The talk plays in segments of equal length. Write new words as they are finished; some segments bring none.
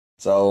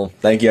So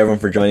thank you everyone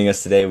for joining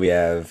us today. We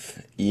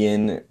have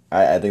Ian.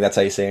 I think that's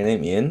how you say your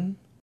name, Ian.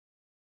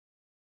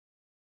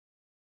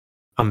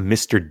 I'm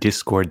Mr.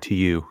 Discord to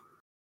you.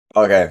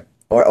 Okay,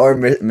 or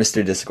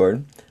Mr.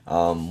 Discord.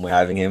 We're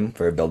having him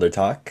for a Builder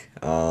Talk.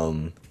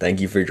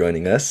 Thank you for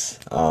joining us.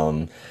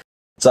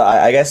 So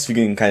I guess we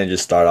can kind of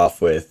just start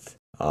off with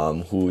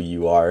who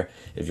you are.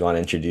 If you want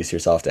to introduce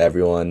yourself to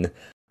everyone,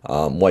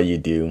 what you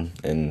do,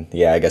 and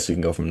yeah, I guess we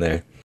can go from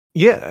there.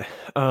 Yeah,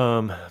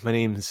 my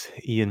name's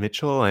Ian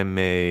Mitchell. I'm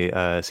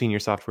a senior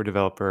software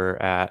developer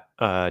at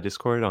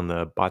Discord on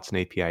the bots and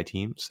API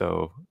team.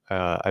 So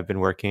I've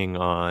been working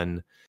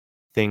on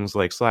things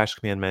like slash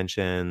command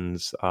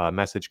mentions,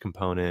 message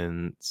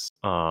components.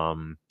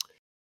 I've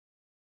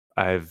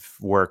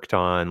worked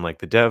on like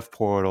the dev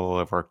portal.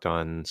 I've worked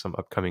on some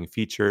upcoming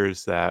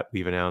features that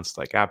we've announced,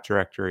 like App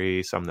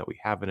Directory, some that we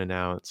haven't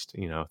announced,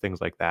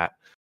 things like that.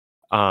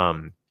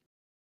 Um,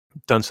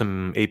 Done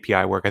some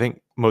API work. I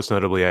think most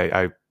notably,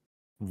 I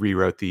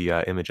rewrote the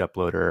image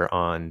uploader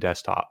on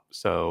desktop.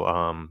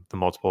 So the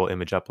multiple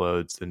image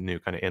uploads, the new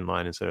kind of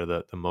inline instead of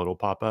the modal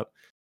pop up,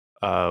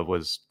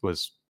 was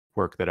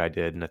work that I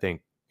did, and I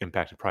think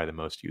impacted probably the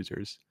most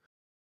users.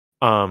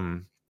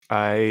 Um,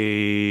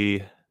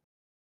 I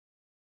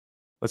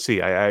Let's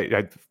see.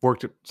 I've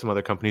worked at some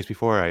other companies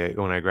before.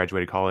 When I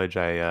graduated college,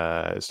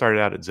 I started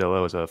out at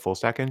Zillow as a full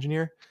stack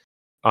engineer.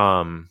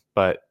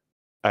 But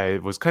I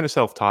was kind of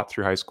self-taught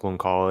through high school and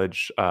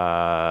college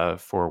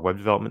for web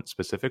development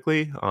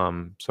specifically.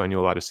 So I knew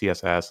a lot of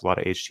CSS, a lot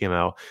of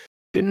HTML.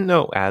 Didn't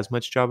know as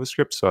much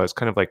JavaScript, so I was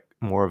kind of like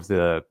more of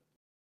the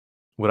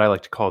what I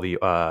like to call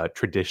the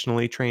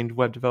traditionally trained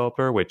web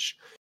developer, which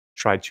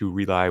tried to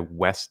rely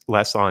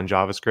less on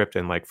JavaScript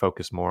and like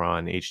focus more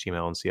on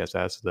HTML and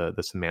CSS,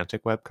 the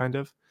semantic web kind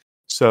of.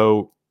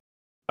 So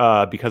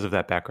because of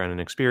that background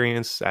and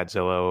experience at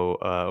Zillow,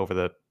 over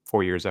the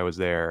 4 years I was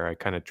there, I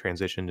kind of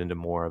transitioned into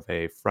more of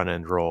a front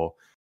end role.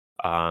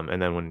 And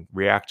then when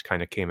React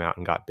kind of came out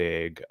and got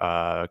big,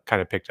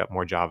 kind of picked up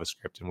more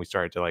JavaScript, and we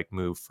started to like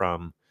move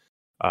from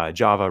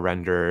Java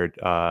rendered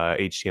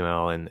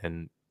HTML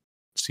and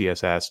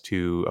CSS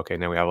to okay,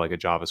 now we have like a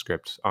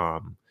JavaScript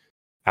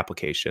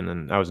application,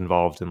 and I was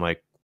involved in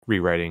like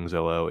rewriting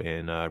Zillow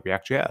in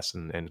React.js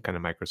and kind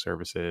of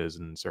microservices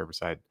and server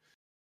side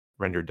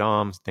rendered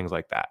DOMs, things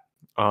like that.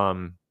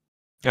 Um,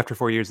 After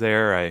 4 years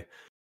there, I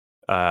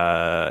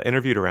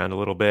interviewed around a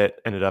little bit,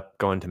 ended up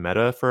going to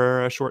Meta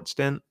for a short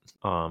stint.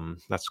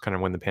 That's kind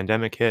of when the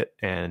pandemic hit,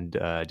 and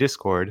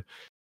Discord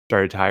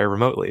started to hire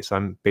remotely. So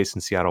I'm based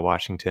in Seattle,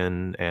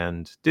 Washington,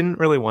 and didn't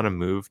really want to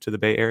move to the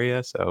Bay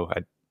Area. So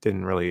I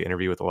didn't really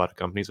interview with a lot of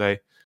companies I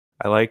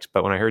liked.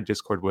 But when I heard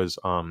Discord was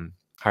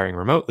hiring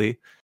remotely,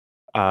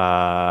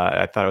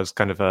 I thought it was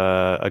kind of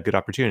a good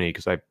opportunity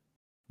because I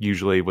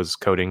usually was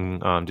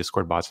coding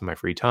Discord bots in my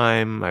free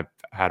time. I've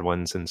had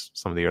one since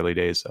some of the early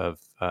days of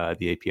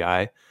the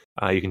API.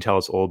 You can tell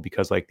it's old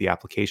because like the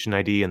application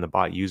ID and the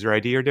bot user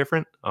ID are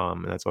different,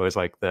 and that's always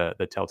like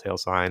the telltale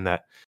sign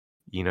that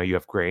you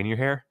have gray in your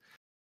hair.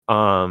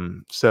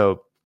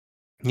 So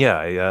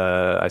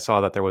yeah, I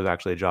saw that there was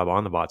actually a job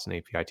on the bots and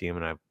API team,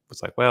 and I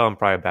was like, well, I'm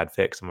probably a bad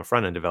fit 'cause I'm a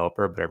front end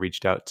developer, but I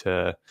reached out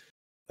to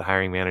the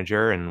hiring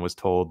manager and was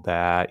told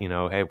that,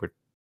 hey, we're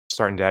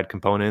starting to add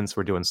components,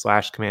 we're doing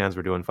slash commands,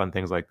 we're doing fun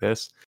things like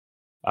this.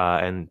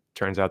 And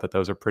turns out that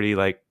those are pretty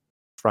like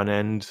front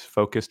end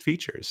focused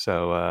features.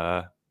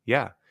 So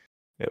yeah,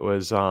 it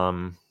was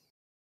kind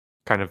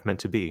of meant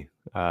to be.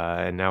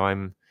 And now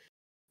I'm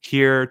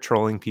here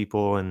trolling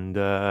people and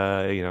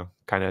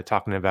kind of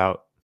talking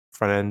about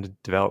front end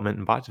development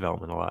and bot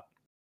development a lot.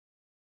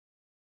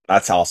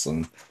 That's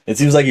awesome. It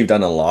seems like you've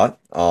done a lot.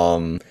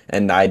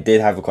 And I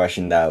did have a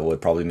question that would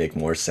probably make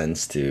more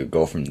sense to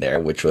go from there,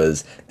 which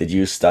was, did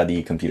you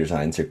study computer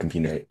science or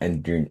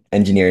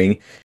engineering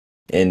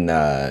in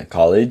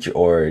college,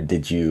 or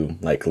did you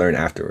like learn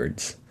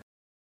afterwards?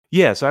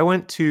 Yeah, so I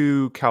went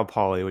to Cal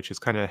Poly, which is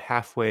kind of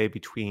halfway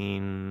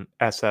between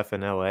SF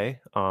and LA,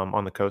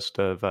 on the coast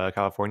of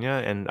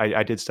California, and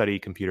I did study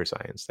computer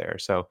science there.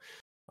 So,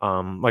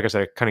 like I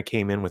said, I kind of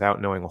came in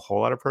without knowing a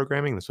whole lot of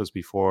programming. This was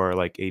before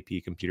like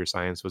AP computer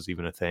science was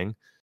even a thing.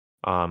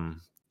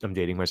 Um, I'm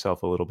dating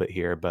myself a little bit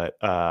here, but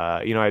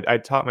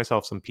I taught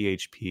myself some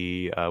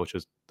PHP, which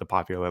was the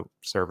popular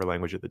server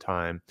language at the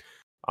time.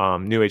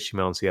 Knew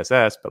HTML and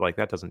CSS, but like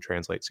that doesn't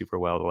translate super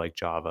well to like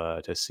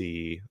Java to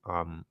C.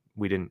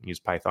 We didn't use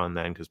Python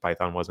then because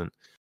Python wasn't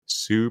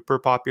super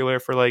popular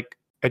for like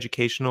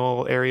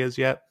educational areas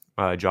yet.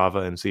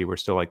 Java and C were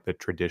still like the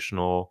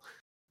traditional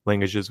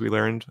languages we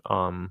learned.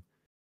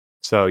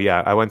 So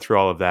yeah, I went through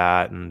all of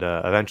that, and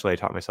eventually I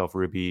taught myself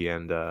Ruby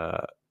and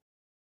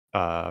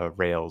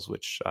Rails,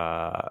 which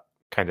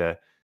kind of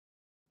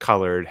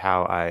colored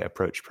how I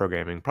approach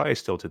programming, probably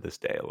still to this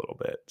day a little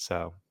bit.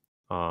 So,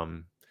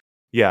 um,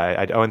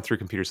 yeah, I went through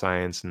computer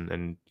science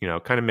and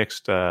kind of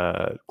mixed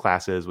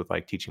classes with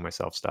like teaching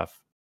myself stuff.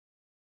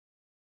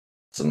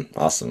 Awesome,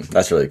 awesome.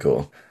 That's really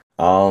cool.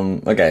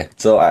 Okay,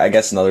 so I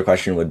guess another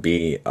question would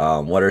be,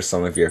 what are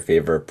some of your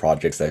favorite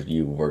projects that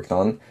you worked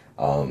on?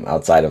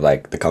 outside of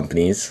like the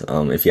companies.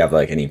 If you have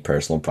like any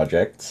personal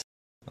projects,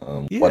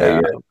 what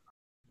are Yeah,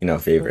 your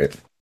favorite?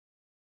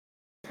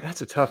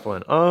 that's a tough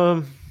one.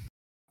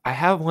 I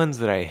have ones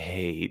that I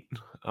hate.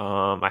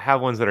 I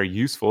have ones that are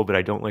useful, but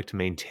I don't like to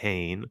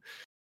maintain.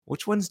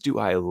 Which ones do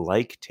I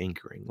like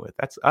tinkering with?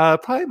 That's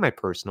probably my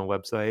personal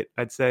website.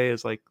 I'd say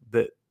is like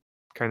the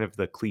kind of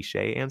the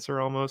cliche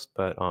answer almost,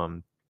 but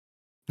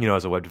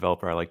as a web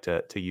developer, I like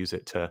to use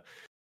it to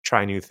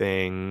try new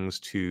things,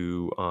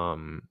 to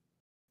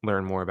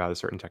learn more about a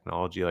certain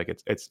technology. Like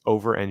it's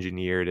over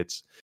engineered.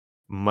 It's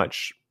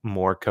much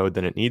more code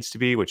than it needs to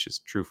be, which is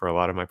true for a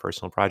lot of my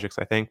personal projects,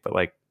 I think. But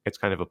like it's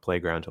kind of a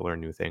playground to learn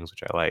new things,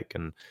 which I like,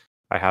 and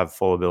I have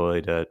full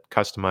ability to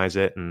customize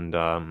it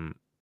and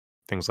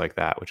things like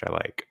that, which I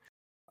like.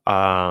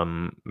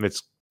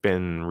 It's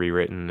been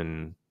rewritten,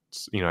 and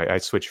I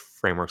switch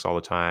frameworks all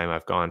the time.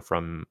 I've gone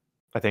from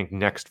I think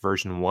Next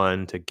version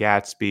 1 to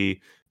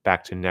Gatsby,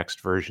 back to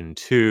Next version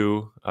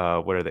 2.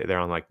 What are they? They're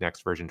on like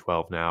Next version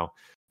 12 now.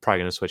 Probably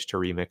going to switch to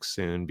Remix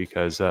soon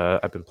because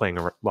I've been playing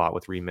a lot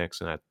with Remix,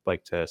 and I'd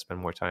like to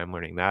spend more time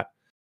learning that.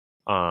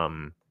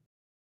 Um,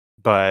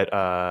 but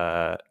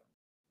I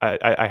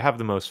have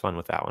the most fun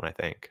with that one, I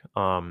think.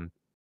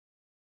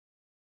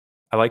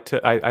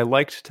 I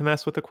liked to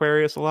mess with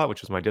Aquarius a lot,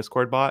 which was my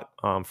Discord bot.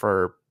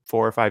 For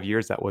 4 or 5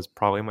 years, that was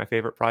probably my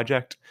favorite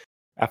project.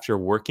 After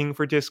working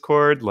for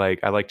Discord,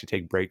 like I like to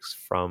take breaks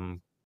from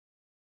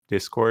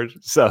Discord,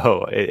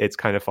 so it's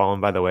kind of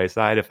fallen by the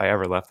wayside. If I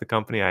ever left the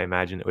company, I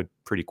imagine it would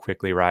pretty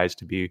quickly rise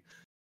to be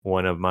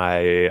one of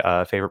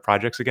my favorite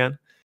projects again.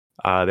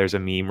 There's a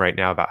meme right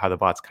now about how the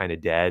bot's kind of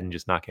dead and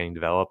just not getting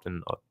developed,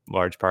 and a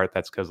large part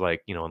that's because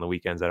like on the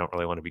weekends I don't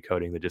really want to be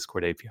coding the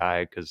Discord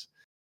API because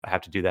I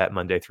have to do that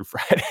Monday through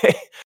Friday.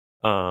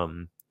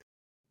 um,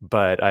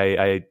 but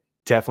I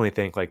definitely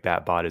think like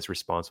that bot is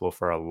responsible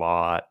for a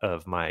lot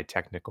of my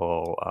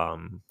technical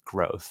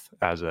growth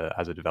as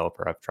a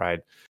developer. I've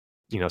tried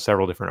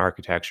several different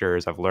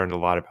architectures. I've learned a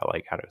lot about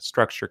like how to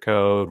structure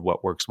code,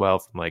 what works well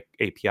from like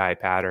API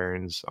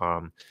patterns,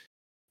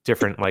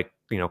 different like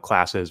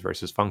classes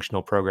versus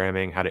functional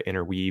programming, how to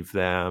interweave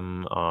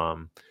them,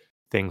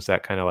 things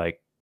that kind of like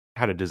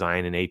how to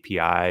design an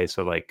API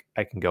so like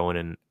I can go in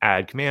and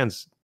add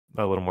commands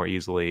a little more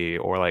easily,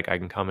 or like I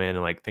can come in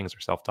and like things are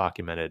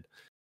self-documented,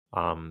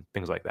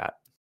 things like that.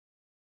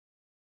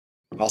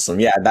 Awesome.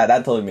 Yeah, that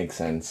totally makes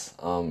sense.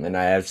 And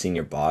I have seen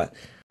your bot,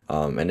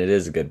 and it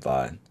is a good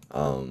bot.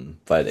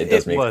 But it It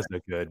does make was a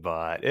good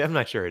bot. I'm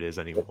not sure it is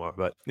anymore,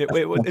 but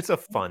it's a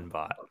fun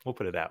bot. We'll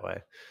put it that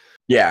way.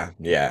 Yeah,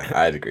 yeah,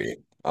 I'd agree.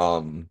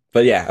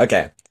 But yeah,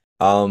 okay.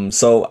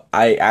 So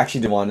I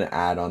actually did want to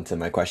add on to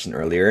my question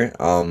earlier.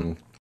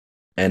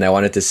 And I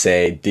wanted to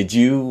say, did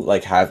you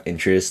like have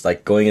interest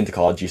like going into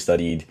college you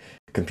studied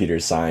computer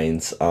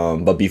science,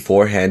 but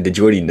beforehand, did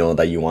you already know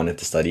that you wanted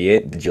to study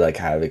it? Did you like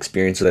have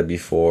experience with it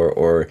before,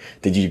 or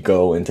did you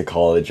go into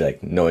college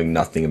like knowing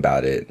nothing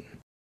about it?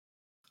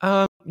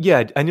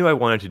 Yeah, I knew I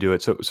wanted to do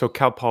it. So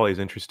Cal Poly is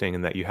interesting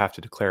in that you have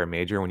to declare a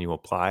major when you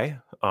apply.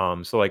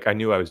 So like I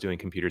knew I was doing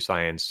computer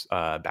science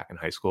back in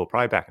high school,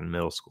 probably back in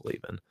middle school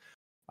even.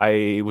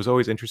 I was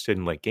always interested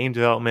in like game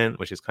development,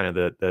 which is kind of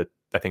the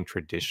I think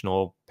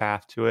traditional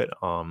path to it.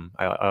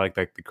 I like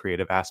the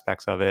creative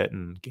aspects of it,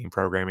 and game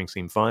programming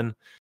seemed fun.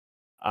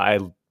 I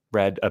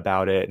read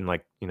about it, and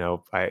like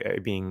I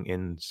being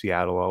in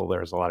Seattle,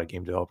 there's a lot of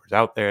game developers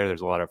out there.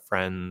 There's a lot of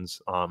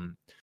friends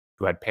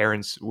who had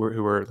parents who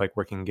were like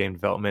working in game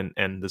development,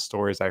 and the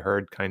stories I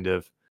heard kind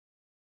of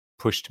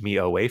pushed me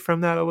away from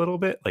that a little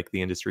bit. Like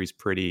the industry's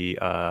pretty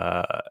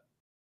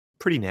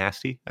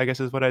nasty, I guess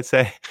is what I'd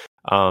say.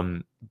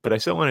 But I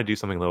still want to do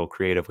something a little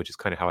creative, which is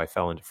kind of how I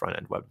fell into front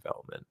end web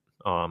development.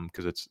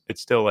 Because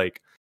it's still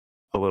like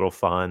a little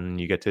fun.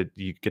 You get to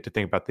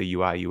think about the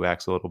UI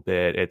UX a little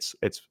bit. It's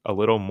a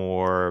little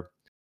more.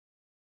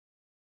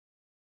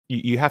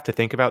 You have to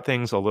think about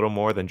things a little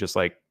more than just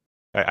like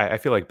I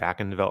feel like back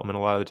end development a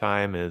lot of the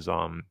time is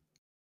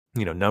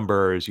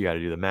numbers. You got to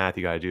do the math.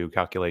 You got to do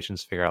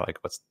calculations. Figure out like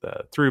what's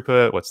the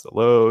throughput, what's the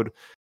load,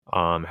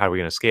 how are we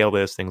going to scale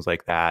this, things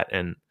like that.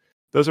 And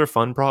those are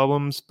fun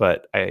problems,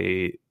 but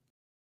I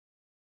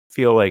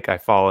feel like I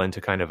fall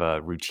into kind of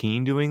a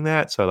routine doing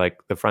that. So like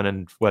the front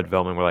end web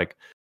development, we're like,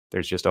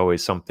 there's just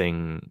always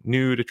something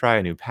new to try,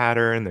 a new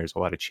pattern. There's a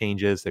lot of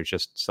changes. There's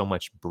just so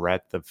much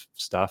breadth of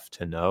stuff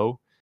to know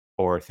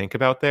or think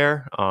about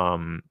there.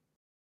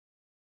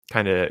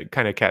 Kind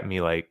of kept me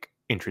like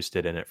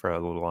interested in it for a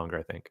little longer,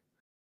 I think.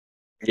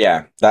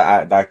 Yeah,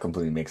 that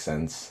completely makes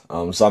sense.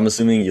 So I'm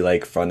assuming you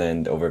like front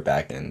end over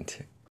back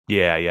end.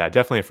 Yeah,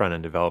 definitely a front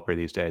end developer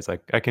these days.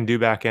 Like I can do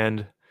back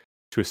end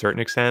to a certain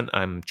extent.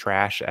 I'm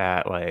trash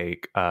at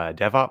like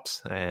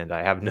DevOps, and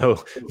I have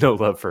no no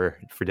love for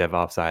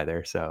DevOps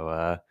either.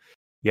 So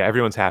yeah,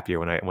 everyone's happier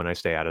when I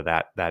stay out of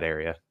that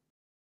area.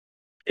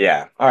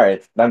 Yeah, all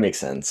right, that makes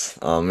sense.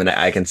 And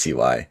I can see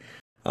why.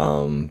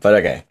 But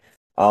okay.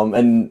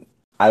 And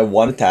I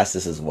wanted to ask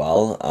this as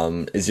well.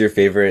 Is your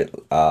favorite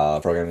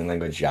programming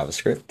language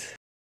JavaScript?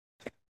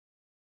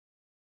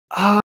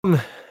 Um,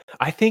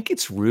 I think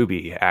it's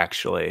Ruby,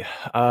 actually.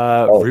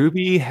 Oh,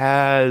 Ruby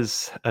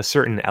has a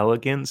certain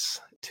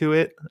elegance to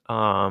it,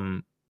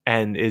 and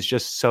is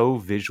just so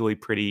visually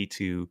pretty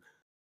to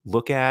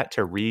look at,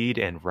 to read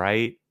and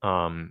write.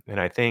 And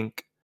I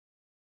think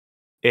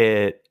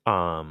it,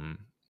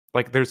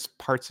 like, there's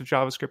parts of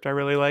JavaScript I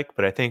really like,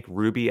 but I think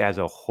Ruby as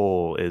a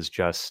whole is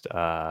just,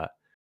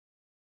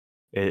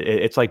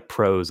 it's like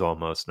prose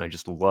almost, and I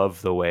just love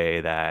the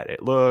way that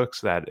it looks,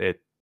 that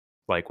it,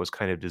 like, was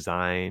kind of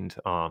designed.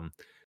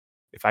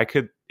 If I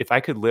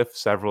could lift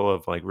several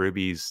of, like,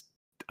 Ruby's,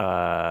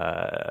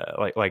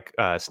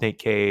 snake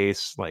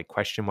case, like,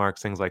 question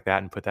marks, things like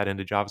that, and put that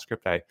into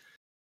JavaScript, I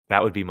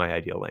that would be my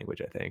ideal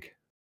language, I think.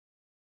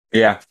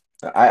 yeah,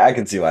 I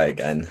can see why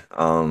again.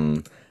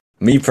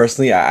 Me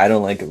personally, I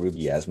don't like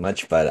Ruby as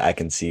much, but I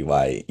can see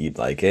why you'd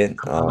like it.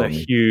 I'm a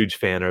huge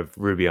fan of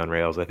Ruby on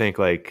Rails. I think,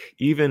 like,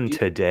 even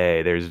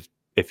today, there's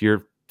if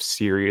you're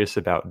serious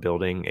about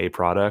building a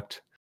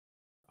product,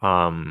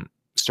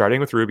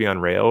 starting with Ruby on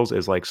Rails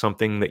is, like,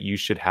 something that you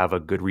should have a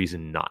good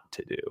reason not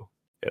to do.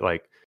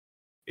 Like,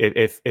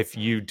 if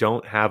you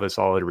don't have a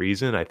solid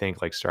reason, I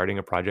think, like, starting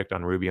a project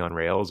on Ruby on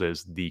Rails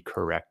is the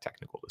correct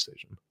technical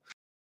decision.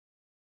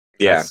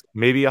 Yeah, That's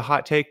maybe a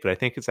hot take, but I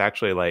think it's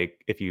actually,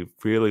 like, if you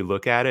really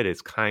look at it,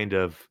 it's kind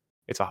of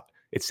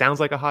it sounds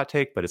like a hot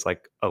take, but it's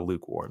like a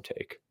lukewarm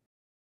take.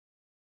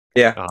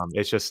 yeah,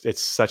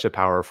 It's such a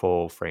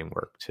powerful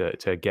framework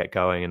to get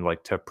going and,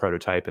 like, to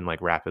prototype and,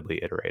 like,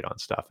 rapidly iterate on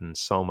stuff, and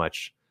so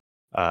much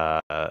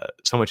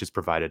is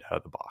provided out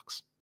of the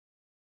box.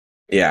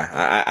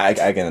 yeah. I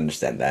can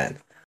understand that.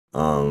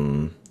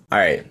 All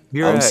right.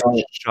 You're at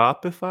So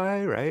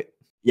Shopify, right?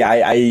 yeah,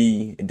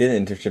 I did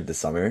an internship this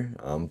summer.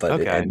 But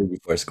it Okay, ended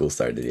before school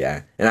started.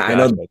 Yeah, and I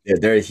know gotcha.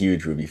 they're a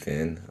huge Ruby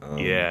fan.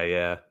 Yeah,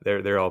 yeah.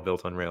 They're all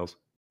built on Rails.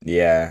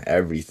 Yeah,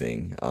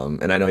 everything.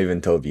 And I know even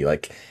Toby,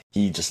 like,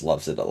 he just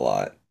loves it a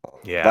lot.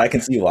 But Yeah. I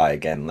can see why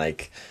again,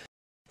 like,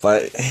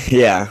 but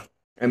yeah.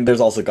 And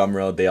there's also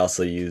Gumroad, they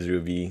also use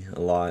Ruby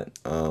a lot.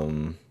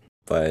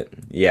 But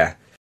yeah.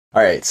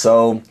 All right,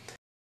 so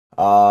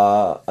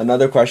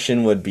another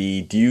question would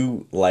be, do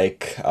you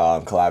like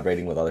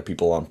collaborating with other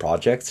people on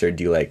projects, or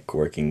do you like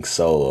working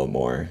solo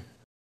more?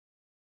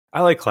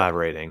 I like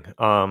collaborating.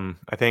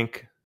 I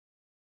think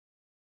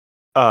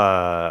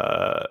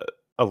uh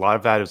a lot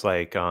of that is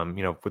like,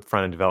 with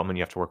front end development,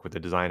 you have to work with the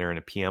designer and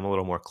a PM a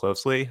little more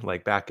closely.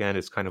 Like, back end,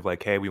 it's kind of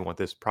like, hey, we want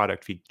this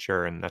product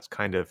feature, and that's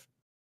kind of,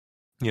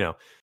 you know,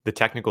 the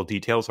technical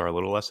details are a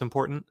little less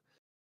important,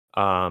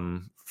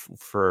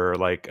 for,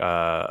 like,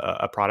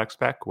 a product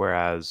spec.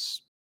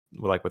 Whereas,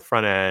 like, with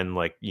front end,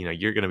 like,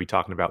 you're going to be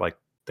talking about, like,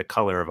 the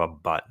color of a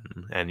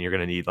button, and you're going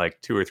to need, like,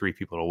 two or three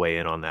people to weigh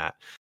in on that.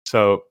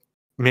 So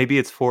maybe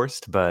it's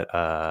forced, but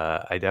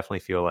I definitely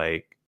feel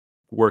like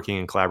working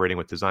and collaborating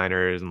with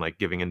designers and, like,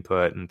 giving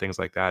input and things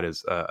like that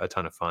is a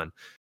ton of fun,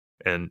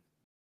 and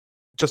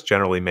just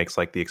generally makes,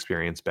 like, the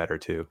experience better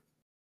too.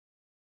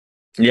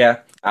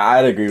 Yeah,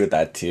 I'd agree with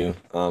that too.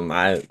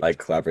 I like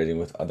collaborating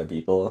with other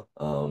people,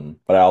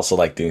 but I also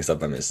like doing stuff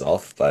by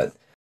myself. But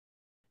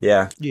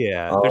yeah,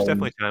 Yeah, there's um,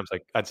 definitely times,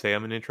 like, I'd say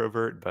I'm an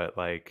introvert, but,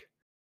 like,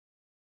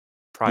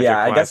 yeah, project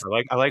I wise, guess,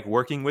 I like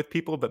working with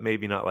people, but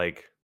maybe not,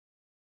 like,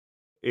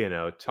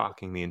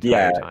 talking the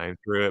yeah, entire time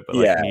through it, but,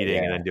 like, yeah, meeting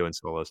and yeah, then doing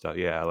solo stuff.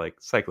 Yeah, like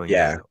cycling in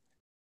and yeah, out.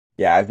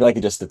 yeah. I feel like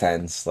it just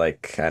depends.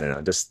 Like, I don't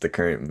know, just the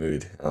current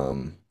mood.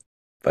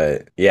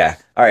 But yeah,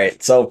 all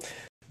right. So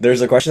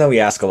there's a question that we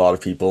ask a lot of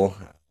people.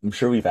 I'm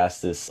sure we've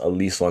asked this at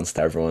least once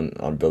to everyone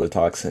on Builder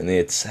Talks, and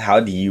it's, how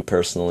do you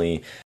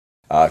personally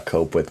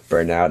cope with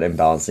burnout and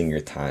balancing your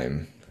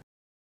time?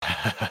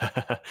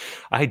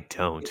 I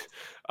don't.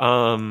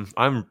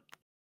 I'm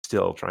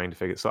still trying to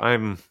figure, so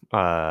I'm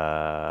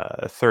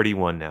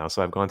 31 now,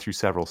 so I've gone through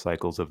several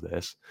cycles of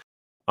this.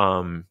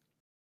 Um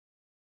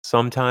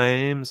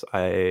Sometimes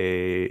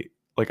I've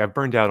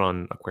burned out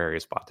on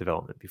Aquarius bot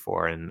development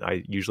before, and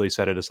I usually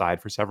set it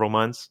aside for several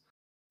months,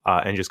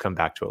 and just come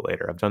back to it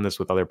later. I've done this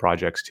with other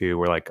projects too,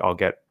 where, like, I'll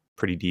get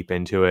pretty deep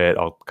into it,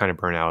 I'll kind of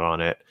burn out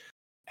on it,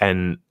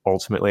 and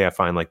ultimately I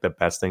find, like, the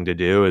best thing to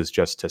do is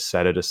just to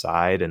set it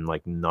aside and,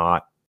 like,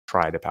 not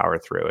try to power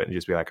through it, and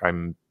just be like,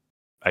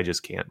 I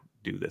just can't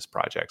do this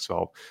project. So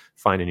I'll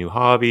find a new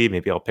hobby,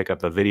 maybe I'll pick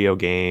up a video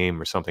game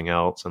or something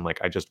else, and, like,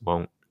 I just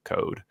won't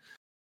code.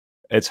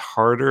 It's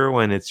harder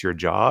when it's your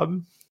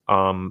job,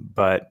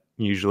 but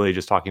usually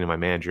just talking to my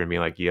manager and being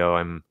like, "Yo,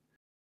 I'm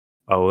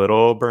a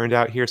little burned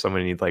out here, so I'm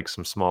gonna need, like,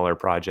 some smaller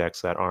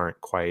projects that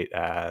aren't quite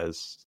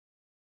as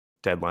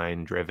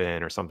deadline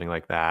driven or something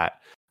like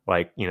that."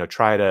 Like,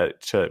 try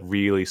to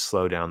really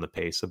slow down the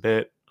pace a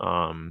bit,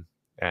 and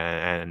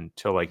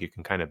until, like, you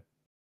can kind of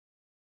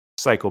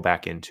cycle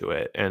back into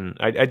it. And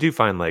I do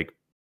find, like,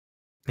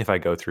 if I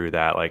go through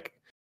that, like,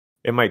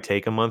 it might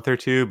take a month or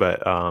two,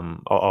 but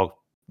I'll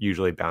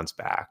usually bounce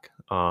back.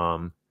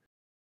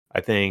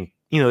 I think,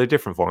 there are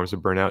different forms of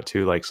burnout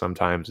too. Like,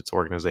 sometimes it's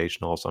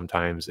organizational,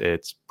 sometimes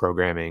it's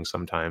programming,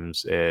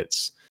 sometimes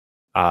it's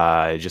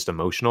just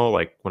emotional.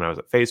 Like, when I was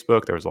at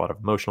Facebook, there was a lot of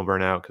emotional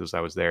burnout because I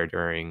was there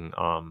during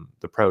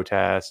the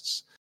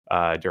protests.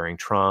 during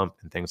Trump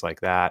and things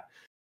like that.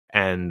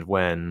 And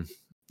when,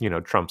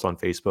 Trump's on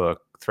Facebook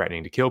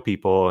threatening to kill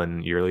people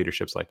and your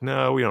leadership's like,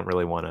 no, we don't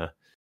really want to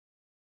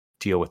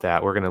deal with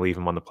that. We're going to leave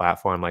him on the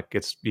platform. Like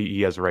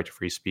he has a right to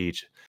free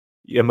speech.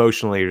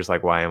 Emotionally, you're just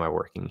like, why am I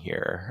working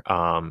here?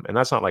 And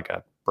that's not like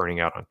a burning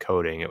out on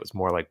coding. It was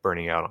more like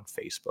burning out on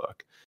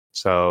Facebook.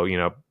 So,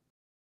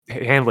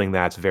 handling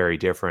that's very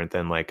different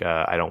than like,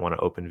 I don't want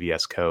to open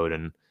VS Code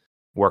and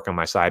work on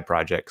my side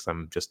project because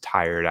I'm just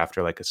tired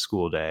after like a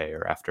school day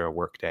or after a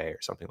work day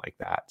or something like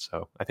that.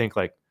 So I think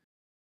like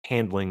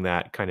handling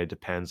that kind of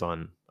depends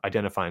on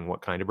identifying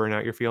what kind of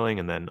burnout you're feeling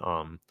and then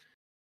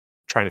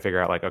trying to figure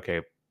out like,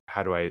 okay,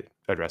 how do I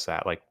address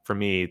that? Like for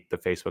me, the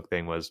Facebook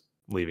thing was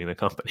leaving the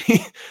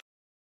company.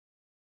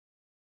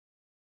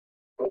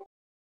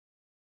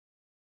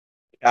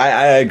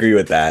 I agree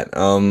with that.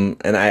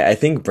 And I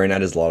think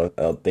burnout is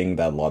a thing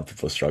that a lot of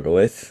people struggle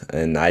with,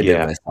 and I did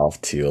Yeah.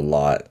 myself too a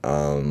lot.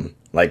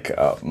 Like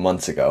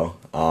months ago.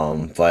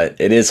 But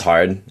it is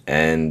hard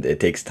and it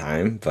takes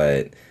time,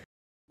 but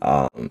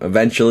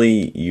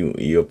eventually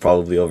you'll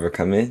probably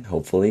overcome it,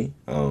 hopefully.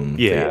 But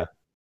yeah.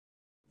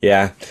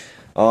 Yeah. Yeah.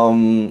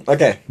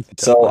 Okay.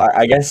 So Definitely.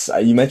 I guess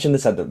you mentioned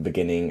this at the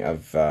beginning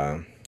of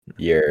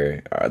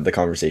your the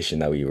conversation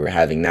that we were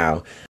having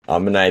now.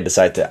 And I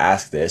decided to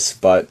ask this,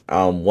 but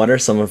what are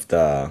some of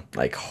the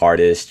like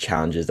hardest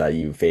challenges that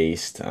you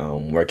faced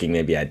working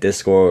maybe at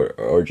Discord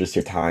or just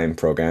your time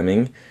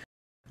programming?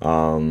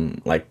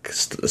 Like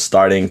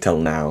starting till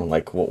now,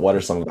 like what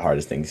are some of the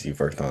hardest things you've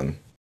worked on?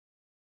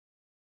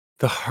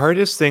 The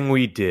hardest thing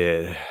we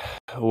did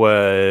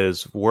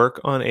was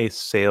work on a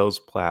sales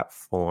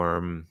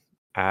platform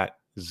at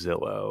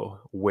Zillow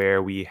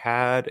where we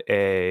had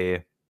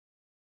a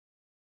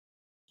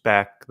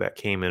spec that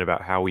came in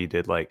about how we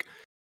did like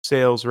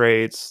sales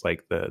rates,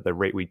 like the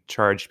rate we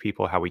charged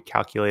people, how we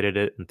calculated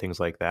it, and things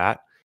like that.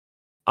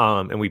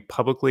 And we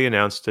publicly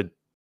announced a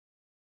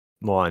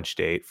launch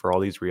date for all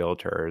these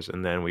realtors,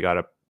 and then we got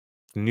a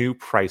new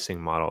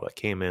pricing model that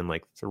came in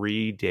like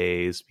 3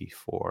 days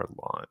before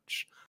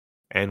launch.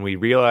 And we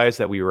realized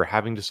that we were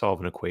having to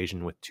solve an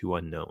equation with two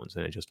unknowns,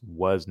 and it just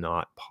was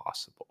not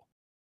possible.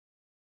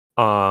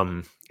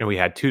 And we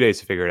had 2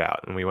 days to figure it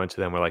out. And we went to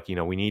them, we're like,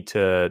 we need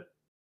to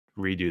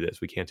redo this.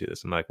 We can't do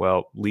this. I'm like,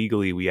 well,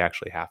 legally, we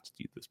actually have to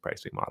do this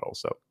pricing model.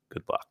 So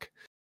good luck.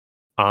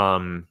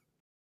 Um,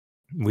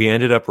 we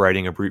ended up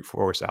writing a brute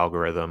force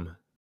algorithm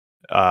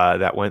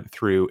that went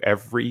through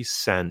every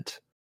cent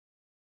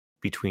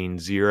between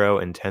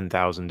 $0 and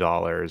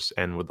 $10,000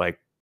 and would like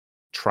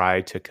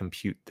try to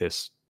compute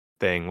this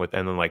thing with,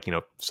 and then like,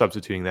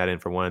 substituting that in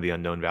for one of the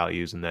unknown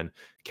values and then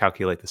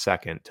calculate the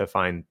second to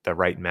find the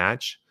right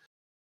match.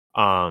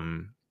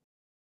 Um,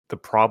 the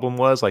problem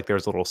was like there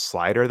was a little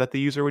slider that the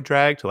user would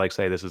drag to like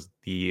say this is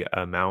the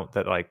amount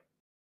that like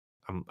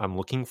I'm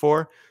looking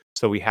for.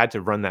 So we had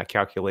to run that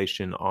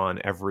calculation on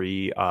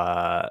every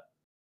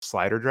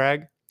slider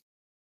drag,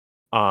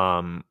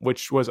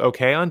 which was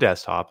okay on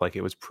desktop. Like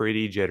it was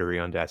pretty jittery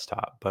on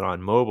desktop, but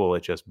on mobile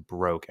it just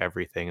broke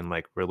everything and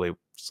like really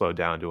slowed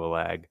down to a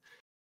lag.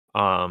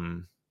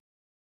 Um,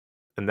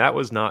 and that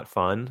was not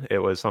fun. It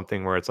was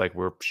something where it's like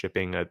we're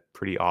shipping a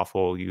pretty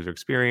awful user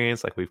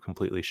experience, like we've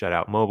completely shut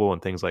out mobile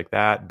and things like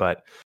that,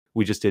 but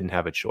we just didn't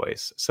have a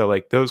choice. So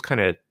like those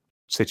kind of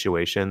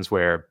situations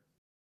where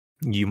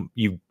you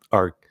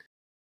are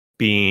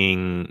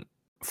being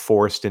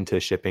forced into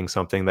shipping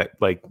something that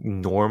like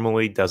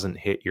normally doesn't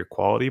hit your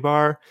quality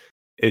bar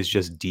is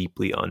just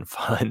deeply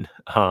unfun.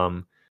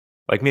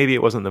 Like maybe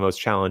it wasn't the most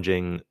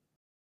challenging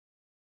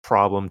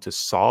problem to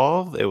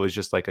solve. It was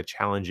just like a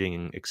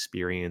challenging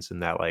experience in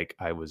that like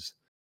I was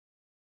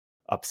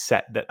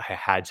upset that I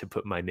had to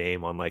put my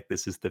name on like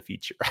this is the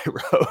feature I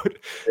wrote.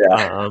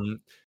 Yeah.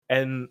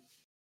 And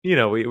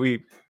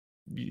we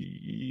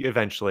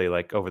eventually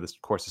like over the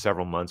course of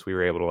several months we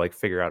were able to like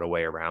figure out a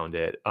way around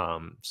it.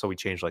 So we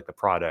changed like the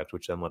product,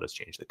 which then let us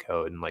change the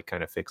code and like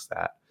kind of fix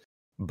that.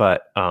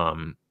 But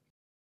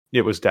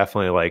it was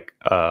definitely like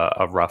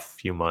a rough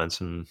few months,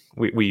 and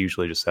we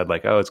usually just said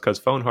like, oh, it's because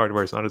phone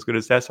hardware is not as good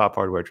as desktop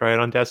hardware, try it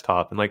on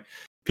desktop. And like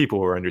people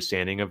were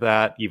understanding of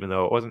that, even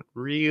though it wasn't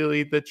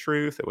really the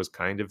truth. It was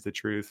kind of the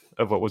truth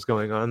of what was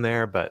going on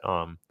there. But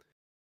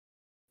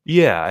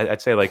yeah,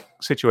 I'd say like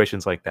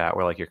situations like that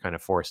where like you're kind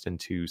of forced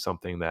into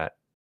something that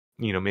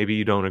maybe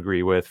you don't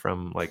agree with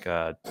from like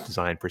a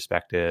design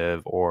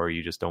perspective, or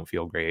you just don't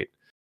feel great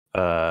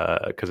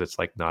because it's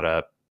like not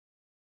a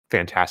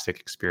fantastic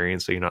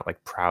experience, so you're not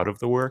like proud of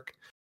the work.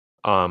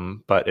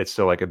 But it's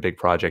still like a big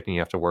project and you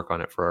have to work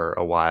on it for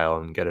a while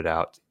and get it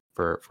out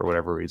for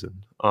whatever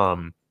reason.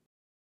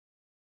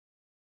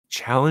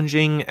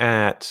 Challenging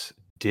at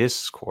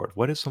Discord.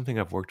 What is something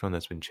I've worked on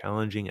that's been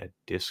challenging at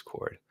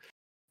Discord?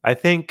 I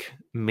think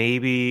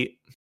maybe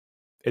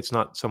it's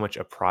not so much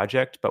a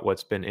project, but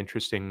what's been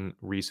interesting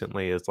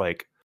recently is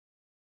like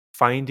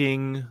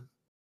finding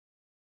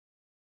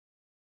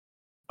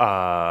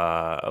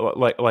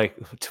like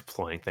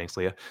deploying. Thanks,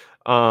 Leah.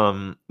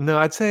 No,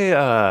 I'd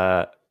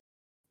say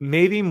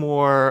maybe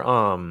more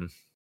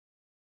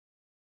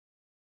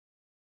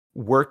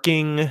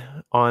working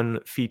on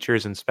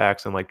features and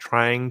specs and like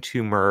trying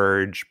to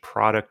merge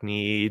product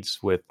needs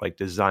with like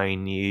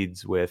design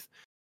needs with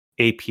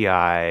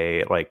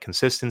API like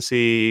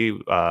consistency,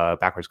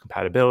 backwards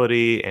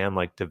compatibility, and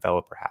like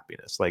developer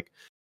happiness. Like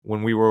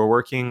when we were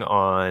working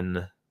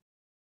on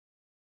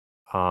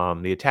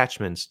the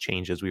attachments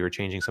changes, we were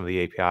changing some of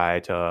the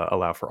API to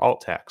allow for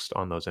alt text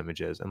on those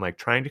images, and like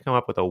trying to come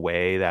up with a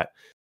way that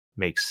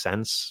makes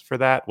sense for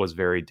that was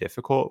very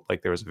difficult.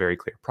 Like there was a very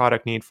clear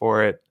product need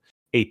for it.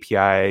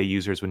 API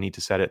users would need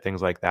to set it,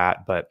 things like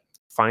that. But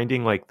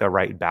finding like the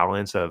right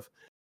balance of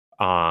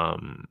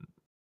um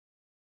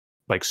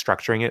like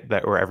structuring it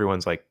that where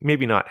everyone's like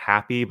maybe not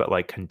happy but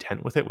like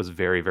content with it was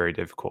very, very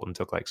difficult and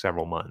took like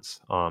several months.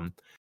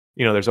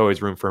 There's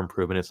always room for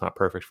improvement. It's not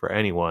perfect for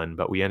anyone,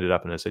 but we ended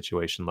up in a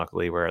situation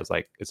luckily where it's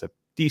like it's a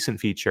decent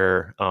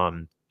feature.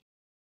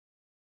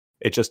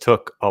 It just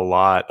took a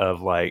lot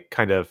of like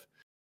kind of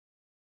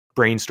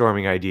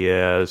brainstorming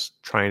ideas,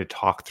 trying to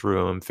talk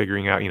through them,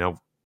 figuring out,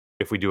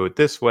 if we do it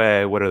this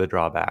way, what are the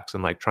drawbacks,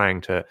 and like trying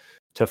to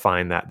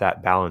find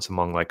that balance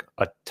among like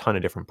a ton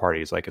of different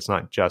parties. Like it's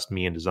not just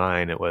me in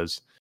design; it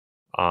was,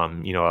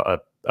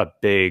 a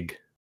big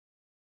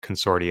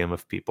consortium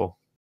of people.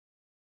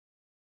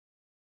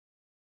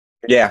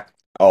 Yeah.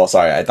 Oh,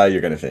 sorry. I thought you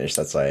were gonna finish.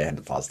 That's why I had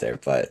to pause there.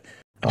 But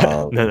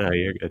No, um, no,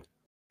 you're good.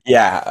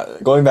 yeah,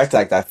 going back to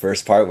like that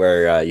first part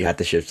where you had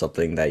to ship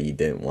something that you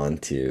didn't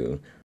want to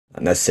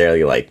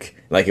necessarily like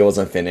it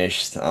wasn't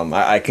finished.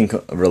 I can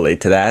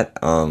relate to that.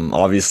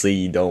 Obviously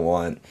you don't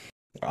want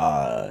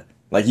uh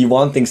like you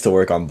want things to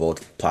work on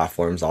both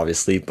platforms,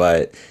 obviously,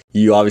 but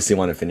you obviously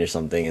want to finish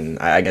something, and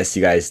I guess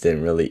you guys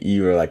didn't really.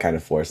 You were like kind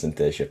of forced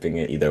into shipping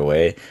it either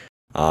way.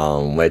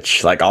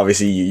 Which like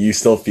obviously you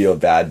still feel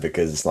bad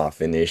because it's not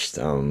finished.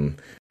 And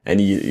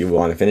you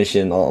want to finish it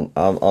and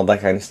all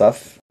that kind of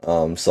stuff.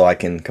 So I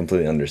can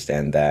completely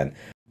understand that.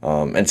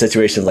 And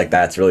situations like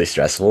that, it's really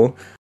stressful.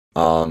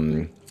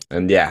 Um,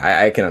 and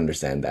yeah, I can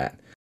understand that.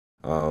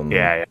 Um,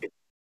 Yeah, yeah.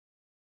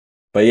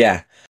 but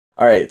yeah.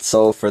 All right,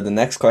 so for the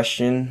next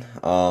question,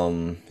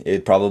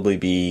 it'd probably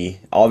be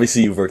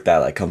obviously you've worked at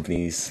like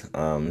companies,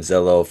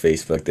 Zillow,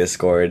 Facebook,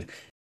 Discord.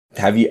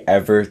 Have you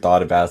ever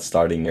thought about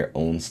starting your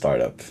own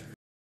startup?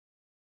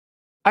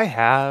 I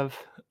have.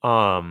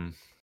 Um,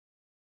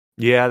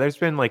 yeah, there's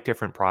been like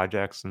different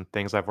projects and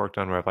things I've worked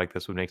on where I've like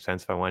this would make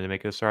sense if I wanted to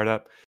make it a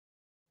startup.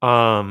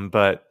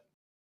 But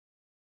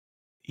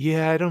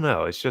yeah, I don't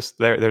know. It's just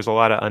there's a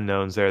lot of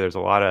unknowns there. There's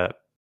um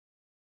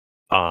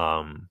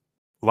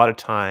a lot of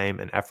time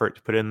and effort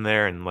to put in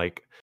there and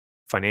like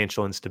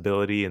financial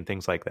instability and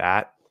things like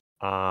that.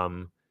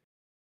 Um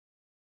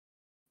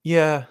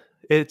yeah,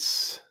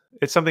 it's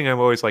it's something I'm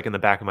always like in the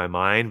back of my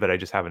mind, but I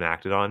just haven't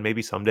acted on.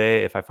 Maybe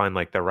someday if I find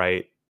like the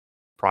right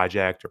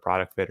project or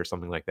product fit or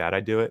something like that,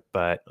 I do it.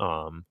 But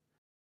I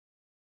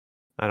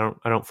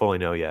don't fully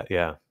know yet.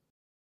 Yeah.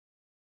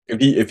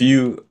 If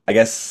you, I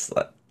guess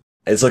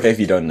it's okay if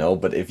you don't know,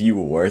 but if you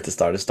were to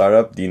start a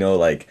startup, do you know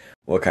like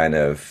what kind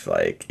of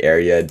like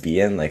area it'd be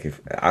in? Like if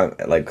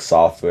like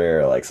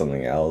software or like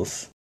something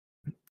else?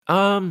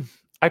 Um,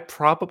 I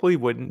probably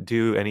wouldn't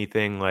do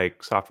anything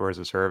like software as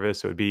a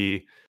service. It would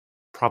be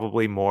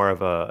probably more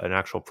of an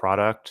actual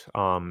product.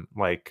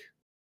 Like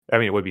I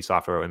mean, it would be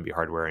software, it wouldn't be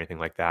hardware or anything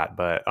like that.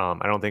 But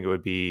I don't think it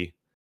would be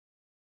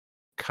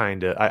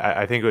kind of.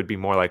 I think it would be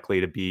more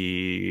likely to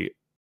be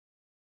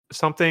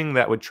something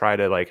that would try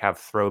to like have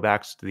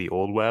throwbacks to the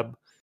old web,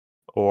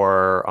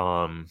 or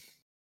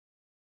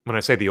when I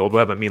say the old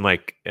web, I mean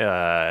like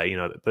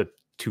the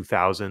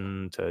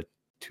 2000 to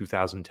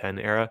 2010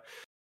 era.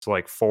 So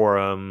like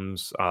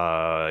forums,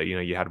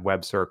 you had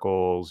web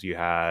circles, you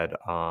had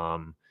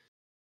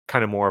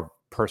kind of more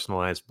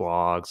personalized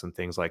blogs and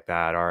things like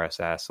that,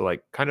 RSS. So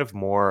like kind of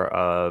more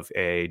of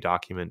a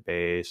document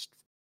based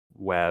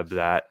web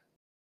that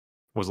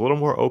was a little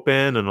more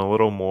open and a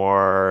little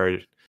more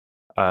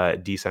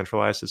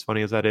decentralized, as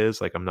funny as that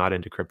is. Like I'm not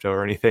into crypto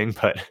or anything,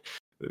 but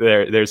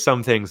there's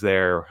some things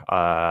there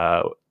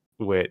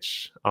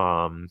which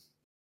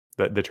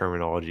the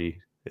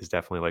terminology is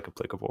definitely like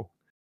applicable.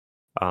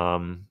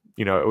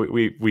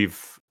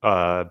 We've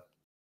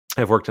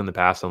I've worked in the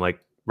past on like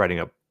writing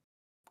up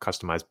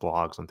customized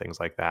blogs and things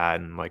like that,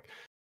 and like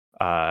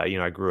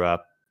I grew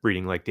up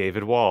reading like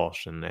David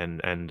Walsh and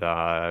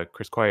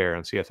Chris Quire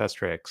on CSS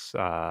Tricks,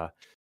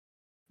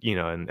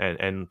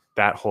 and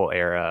that whole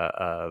era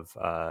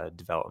of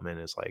development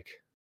is like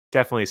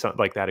definitely something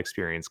like that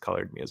experience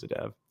colored me as a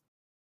dev.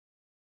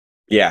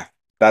 Yeah,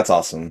 that's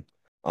awesome.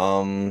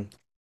 Um,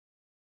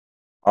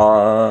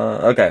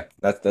 okay,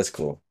 that's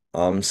cool.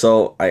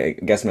 So I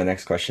guess my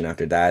next question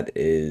after that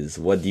is,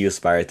 what do you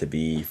aspire to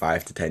be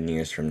 5 to 10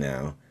 years from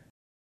now?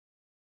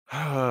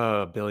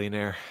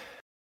 Billionaire.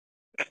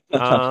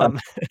 Um,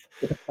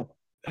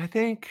 I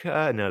think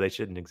no, they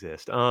shouldn't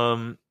exist.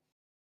 I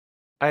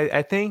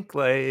think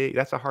like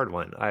that's a hard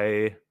one.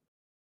 I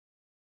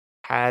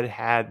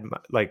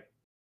like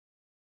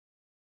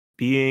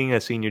being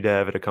a senior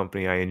dev at a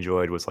company I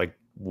enjoyed was like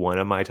one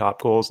of my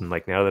top goals, and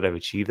like now that I've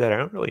achieved that, I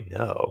don't really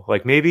know.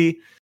 Like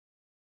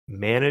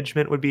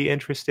management would be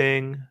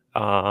interesting.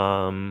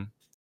 I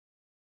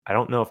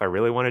don't know if I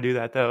really want to do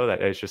that though.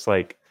 That it's just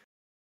like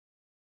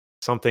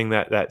something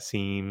that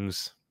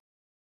seems.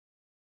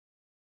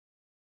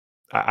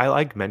 I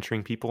like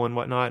mentoring people and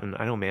whatnot, and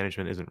I know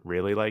management isn't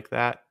really like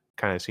that.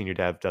 Kind of senior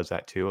dev does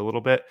that too a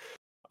little bit.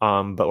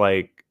 But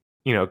like,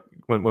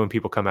 when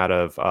people come out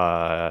of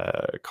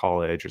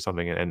college or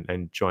something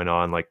and join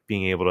on, like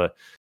being able to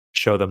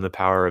show them the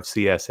power of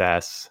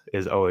CSS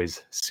is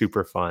always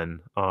super fun.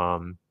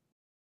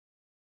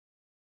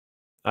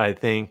 I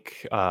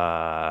think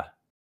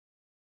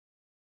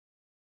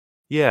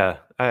yeah,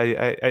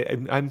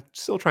 I'm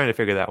still trying to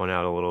figure that one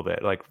out a little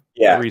bit. Like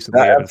Yeah,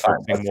 recently I've been that's fine.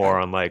 focusing That's more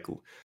fine. on like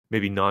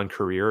maybe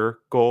non-career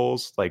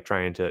goals, like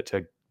trying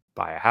to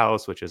buy a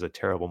house, which is a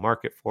terrible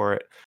market for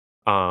it.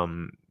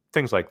 Um,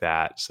 Things like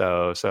that.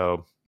 So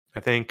I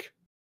think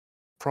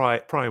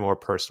probably more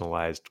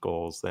personalized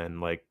goals than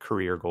like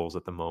career goals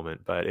at the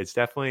moment, but it's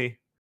definitely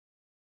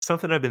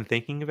something I've been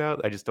thinking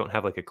about. I just don't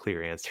have like a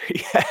clear answer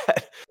yet.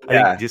 I think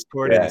Yeah,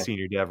 Discord and the yeah,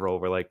 senior dev role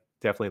were like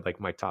definitely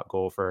like my top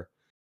goal for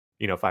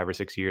 5 or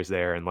 6 years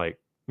there, and like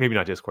maybe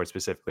not Discord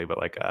specifically, but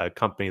like a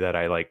company that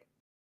I like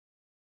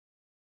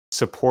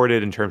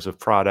supported in terms of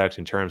product,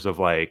 in terms of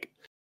like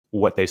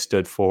what they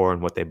stood for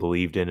and what they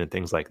believed in and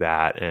things like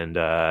that. And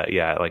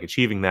yeah, like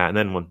achieving that. And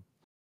then when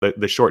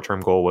the short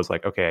term goal was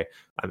like, okay,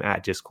 I'm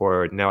at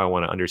Discord. Now I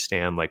want to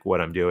understand like what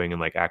I'm doing and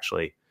like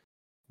actually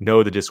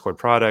know the Discord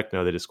product,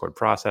 know the Discord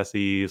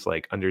processes,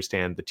 like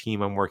understand the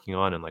team I'm working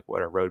on and like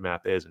what our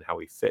roadmap is and how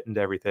we fit into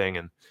everything.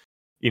 And,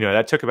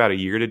 that took about a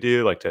year to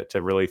do, like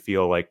to really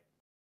feel like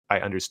I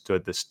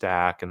understood the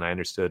stack and I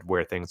understood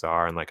where things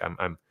are, and like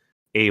I'm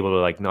able to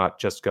like not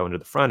just go into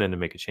the front end and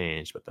make a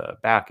change, but the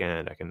back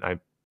end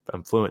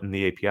I'm fluent in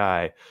the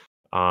API.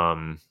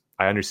 I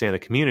understand the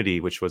community,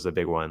 which was a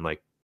big one.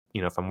 Like,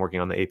 if I'm working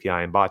on the API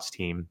and bots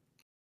team,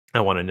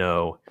 I want to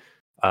know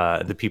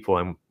the people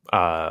I'm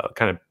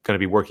kind of going to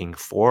be working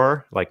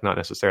for, like not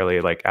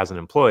necessarily like as an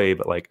employee,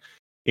 but like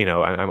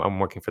I'm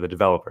working for the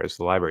developers,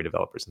 the library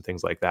developers, and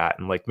things like that.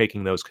 And like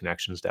making those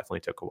connections definitely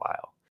took a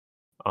while.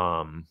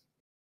 Um,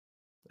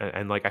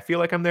 and like I feel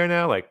like I'm there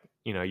now. Like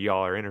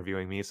y'all are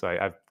interviewing me, so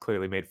I've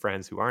clearly made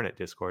friends who aren't at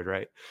Discord,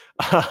 right?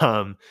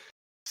 um,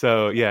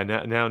 so yeah,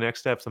 now next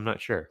steps, I'm not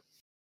sure,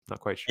 not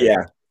quite sure.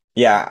 yeah,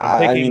 yeah.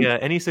 I'm I taking mean,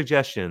 any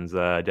suggestions.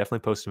 Definitely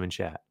post them in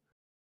chat.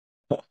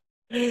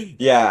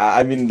 yeah.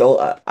 I mean,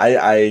 though,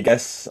 I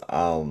guess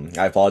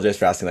I apologize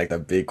for asking like the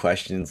big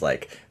questions,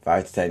 like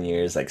 5 to 10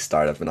 years, like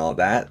startup and all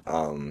that.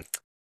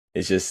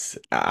 It's just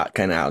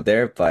kind of out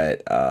there,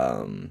 but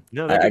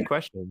No, they're I good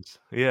questions.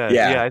 Yeah,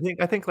 yeah, yeah.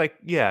 I think like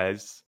yeah,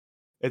 it's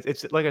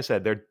like I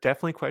said, they're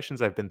definitely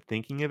questions I've been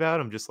thinking about.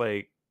 I'm just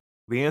like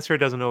the answer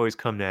doesn't always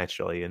come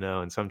naturally,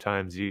 and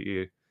sometimes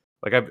you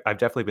like I've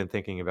definitely been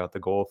thinking about the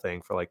goal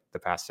thing for like the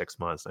past 6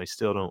 months, and I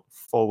still don't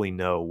fully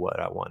know what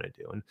I want to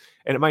do. And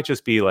it might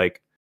just be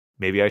like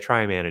maybe I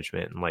try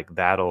management and like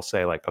that'll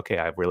say like, okay,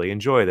 I really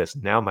enjoy this.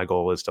 Now my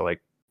goal is to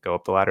like go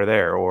up the ladder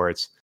there, or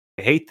it's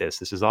I hate this.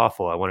 This is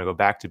awful. I want to go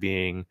back to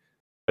being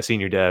a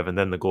senior dev, and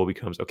then the goal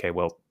becomes okay,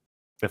 well,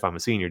 if I'm a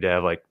senior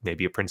dev, like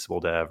maybe a principal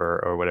dev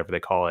or whatever they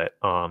call it,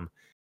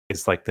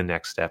 is like the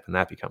next step, and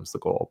that becomes the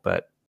goal.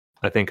 But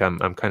I think I'm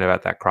kind of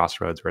at that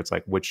crossroads where it's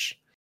like which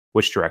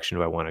direction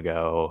do I want to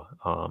go?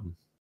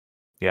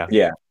 Yeah.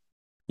 yeah.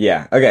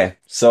 Yeah. Okay.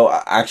 So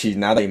actually,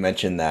 now that you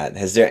mentioned that,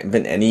 has there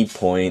been any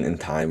point in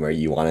time where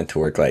you wanted to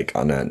work like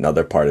on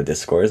another part of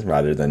Discord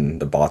rather than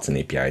the bots and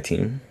API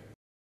team?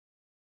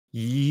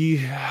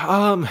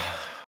 Yeah.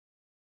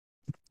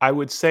 I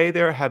would say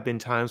there have been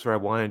times where I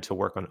wanted to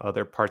work on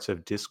other parts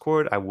of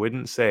Discord. I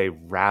wouldn't say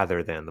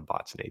rather than the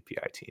bots and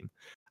API team.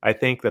 I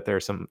think that there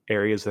are some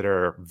areas that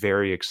are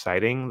very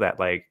exciting that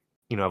like,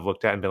 I've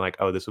looked at and been like,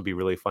 oh, this would be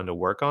really fun to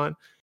work on,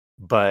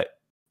 but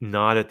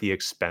not at the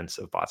expense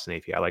of bots and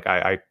API. Like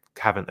I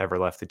haven't ever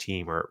left the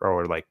team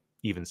or like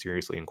even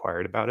seriously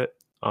inquired about it.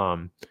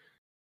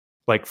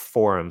 Like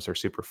forums are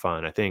super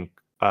fun. I think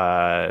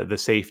the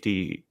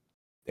safety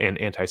and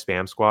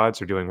anti-spam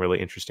squads are doing really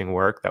interesting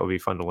work that would be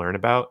fun to learn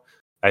about.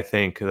 I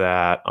think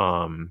that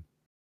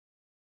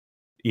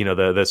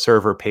the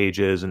server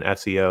pages and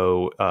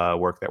SEO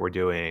work that we're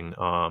doing.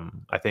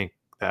 I think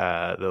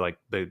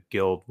the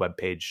guild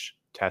webpage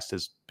test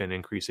has been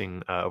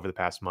increasing over the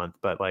past month,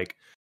 but like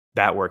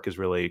that work is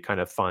really kind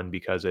of fun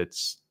because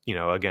it's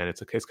again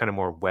it's kind of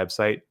more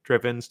website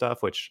driven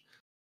stuff, which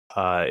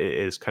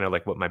is kind of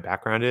like what my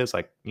background is.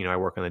 Like I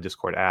work on the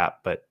Discord app,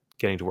 but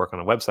getting to work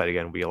on a website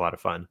again would be a lot of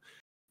fun.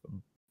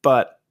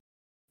 But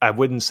I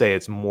wouldn't say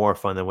it's more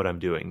fun than what I'm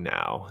doing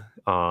now.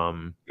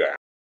 Yeah.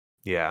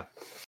 Yeah.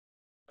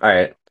 All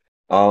right.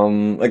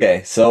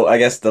 Okay, so I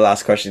guess the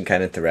last question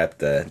kind of to wrap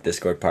the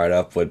Discord part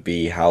up would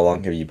be how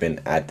long have you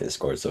been at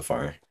Discord so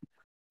far?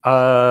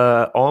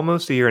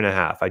 Almost a year and a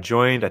half. I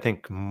joined, I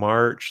think,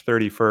 March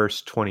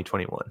 31st,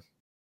 2021.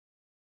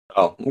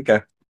 Oh,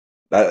 okay.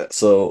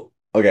 So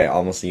okay,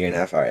 almost a year and a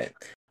half. All right.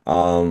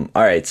 All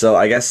right. So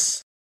I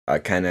guess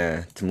kind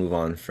of to move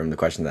on from the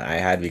question that I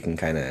had, we can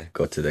kind of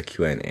go to the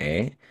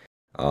Q&A.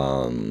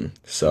 Yeah,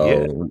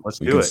 So let's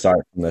we do can it.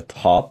 start from the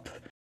top.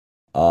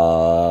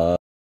 Uh,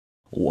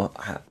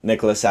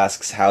 Nicholas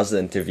asks, "How's the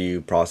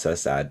interview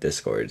process at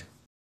Discord?"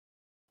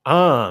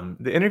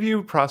 The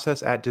interview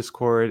process at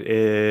Discord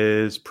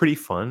is pretty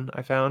fun.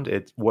 I found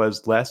it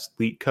was less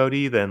leak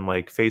codey than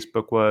like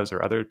Facebook was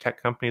or other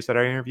tech companies that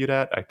I interviewed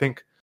at. I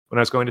think when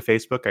I was going to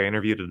Facebook, I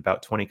interviewed at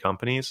about 20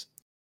 companies.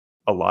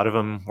 A lot of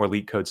them were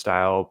leak code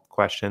style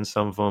questions.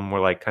 Some of them were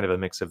like kind of a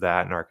mix of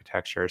that and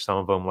architecture. Some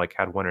of them like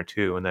had one or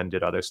two and then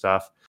did other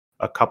stuff.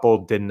 A couple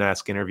didn't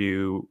ask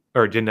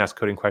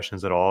coding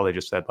questions at all. They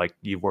just said like,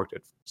 you've worked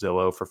at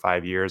Zillow for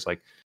 5 years.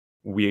 Like,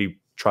 we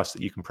trust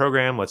that you can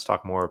program. Let's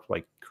talk more of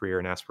like career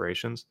and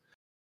aspirations.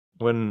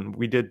 When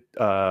we did,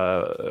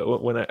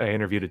 when I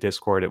interviewed at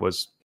Discord, it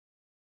was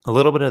a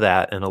little bit of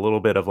that and a little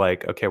bit of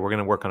like, okay, we're going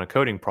to work on a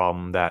coding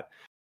problem that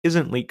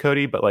isn't leak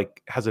codey, but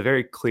like has a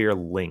very clear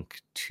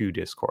link to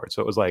Discord.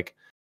 So it was like,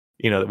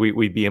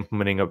 we'd be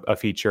implementing a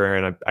feature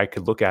and I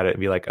could look at it and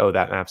be like, oh,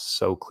 that maps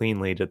so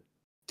cleanly to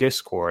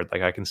Discord.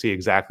 Like I can see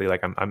exactly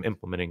like I'm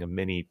implementing a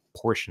mini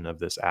portion of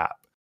this app.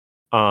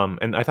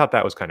 And I thought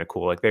that was kind of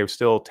cool. Like they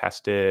still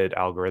tested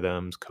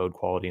algorithms, code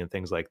quality, and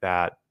things like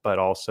that, but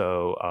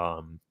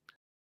also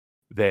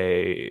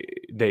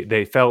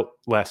they felt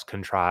less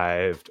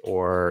contrived,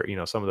 or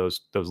some of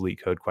those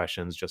leak code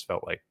questions just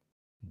felt like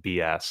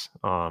BS.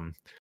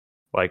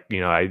 Like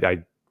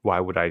I why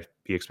would I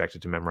be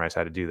expected to memorize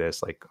how to do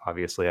this? Like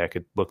obviously I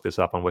could look this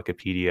up on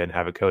Wikipedia and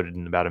have it coded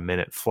in about a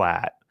minute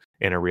flat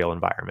in a real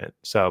environment.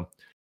 So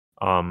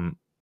um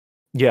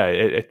yeah,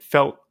 it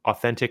felt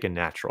authentic and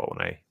natural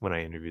when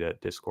I interviewed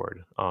at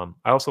Discord. I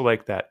also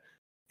like that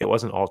it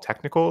wasn't all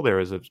technical. There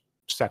was a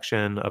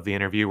section of the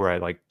interview where I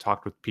like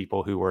talked with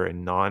people who were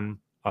in non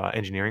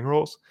engineering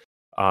roles,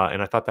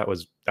 and I thought that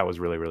was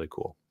really really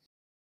cool.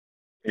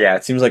 Yeah,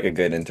 it seems like a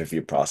good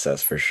interview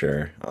process for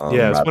sure.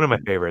 Yeah, it's one of my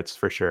favorites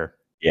for sure.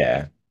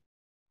 Yeah.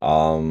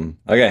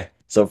 Okay.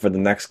 So for the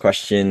next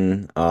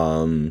question,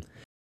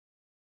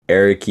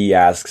 Eric he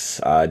asks,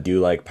 do you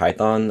like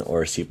Python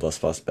or C++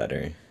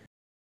 better?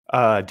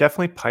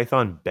 Definitely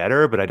Python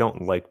better, but I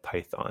don't like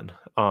Python.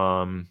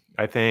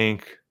 I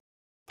think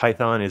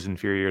Python is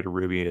inferior to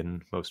Ruby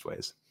in most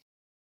ways.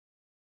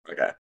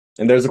 Okay.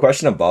 And there's a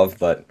question above,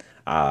 but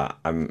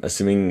I'm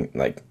assuming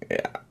like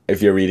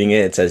if you're reading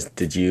it, it says,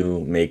 "Did you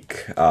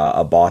make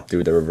a bot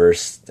through the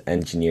reverse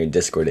engineered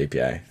Discord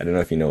API?" I don't know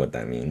if you know what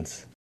that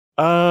means.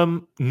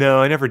 No,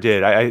 I never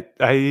did.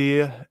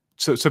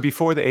 So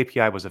before the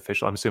API was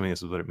official, I'm assuming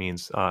this is what it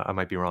means. I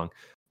might be wrong,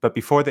 but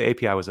before the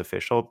API was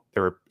official,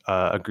 there were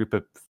a group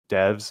of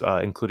devs,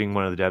 including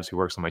one of the devs who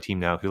works on my team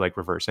now, who like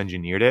reverse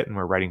engineered it and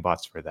were writing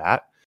bots for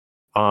that.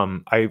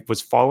 I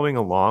was following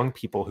along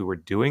people who were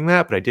doing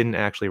that, but I didn't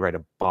actually write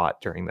a bot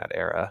during that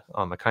era.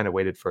 I kind of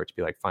waited for it to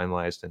be like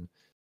finalized and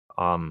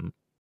um,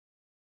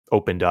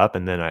 opened up,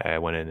 and then I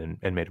went in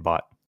and made a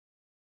bot.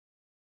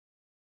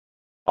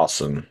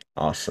 Awesome.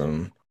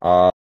 Awesome.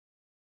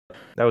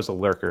 That was a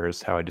lurker,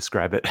 is how I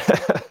describe it.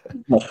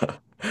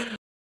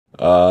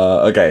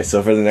 Okay,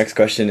 so for the next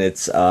question,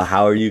 it's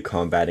how are you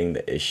combating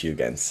the issue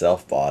against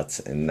self bots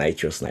and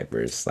nitro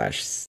snipers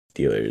slash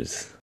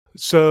stealers?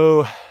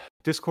 So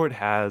Discord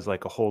has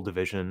like a whole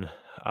division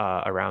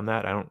around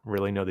that. I don't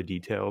really know the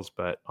details,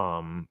 but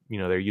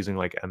they're using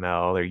like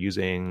ML, they're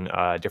using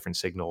different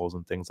signals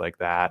and things like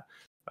that.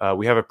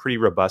 We have a pretty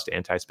robust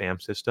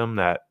anti-spam system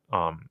that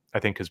I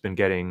think has been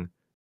getting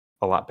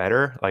a lot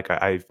better. Like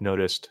I've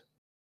noticed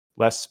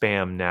less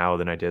spam now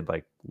than I did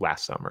like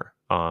last summer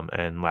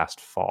and last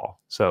fall.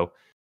 So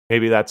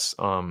maybe that's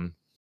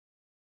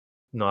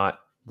not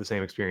the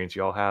same experience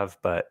y'all have,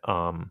 but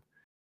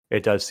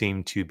it does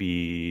seem to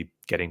be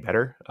getting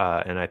better.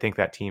 And I think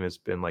that team has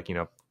been like,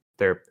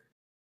 they're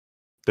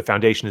the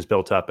foundation is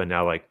built up, and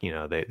now like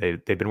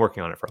they've been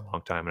working on it for a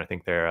long time, and I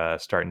think they're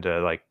starting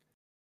to like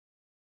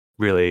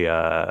really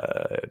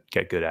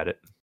get good at it.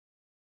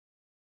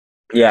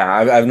 Yeah,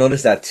 I've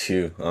noticed that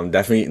too.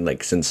 Definitely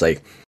like since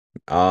like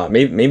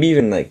maybe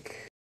even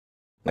like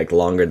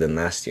longer than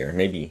last year,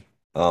 maybe.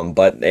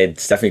 But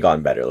it's definitely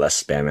gotten better.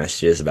 Less spam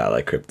messages about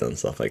like crypto and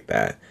stuff like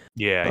that.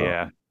 Yeah,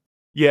 yeah, Um,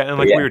 yeah. And but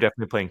like yeah, we were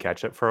definitely playing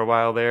catch up for a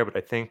while there, but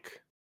I think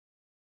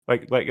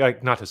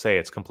like not to say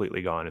it's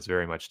completely gone. It's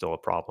very much still a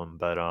problem,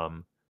 but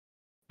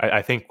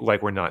I think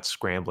like we're not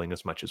scrambling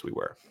as much as we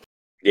were.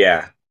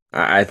 yeah.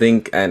 I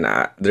think, and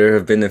there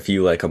have been a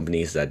few like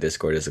companies that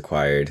Discord has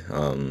acquired,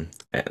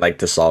 like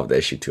to solve the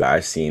issue too.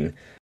 I've seen,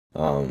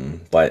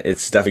 but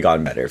it's definitely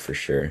gotten better for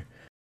sure.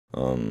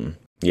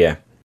 Yeah.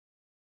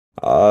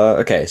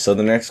 Okay. So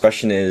the next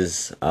question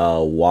is,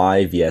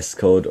 why VS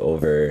Code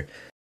over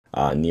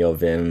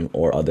NeoVim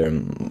or other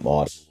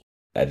mod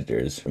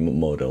editors,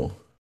 Modo?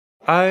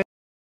 I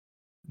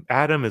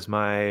Adam was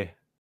my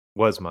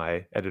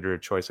editor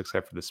of choice,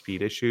 except for the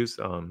speed issues.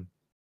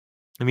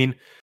 I mean,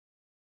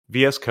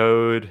 VS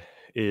Code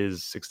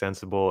is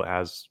extensible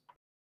as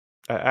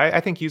I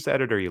think use the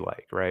editor you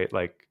like, right?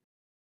 Like,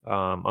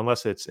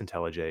 unless it's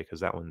IntelliJ, because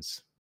that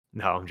one's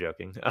no, I'm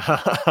joking.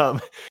 um,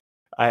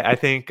 I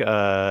think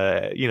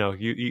you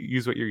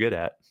use what you're good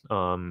at.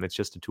 It's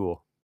just a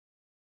tool.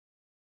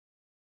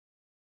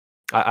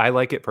 I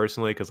like it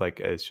personally because like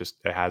it's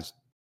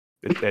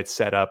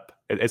set up.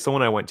 It's the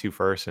one I went to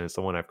first, and it's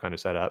the one I've kind of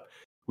set up.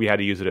 We had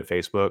to use it at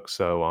Facebook,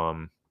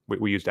 so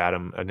we used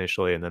Atom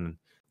initially, and then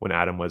when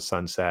Atom was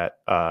sunset,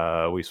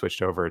 we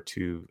switched over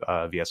to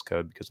VS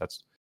Code because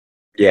that's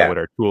Yeah. what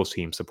our tools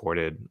team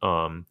supported.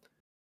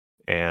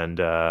 And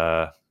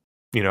I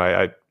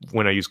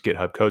when I use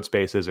GitHub code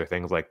spaces or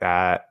things like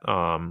that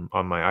on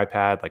my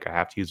iPad, like I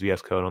have to use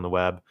VS Code on the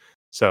web.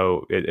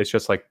 So it's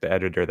just like the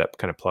editor that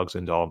kind of plugs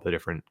into all the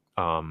different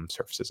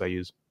surfaces I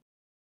use.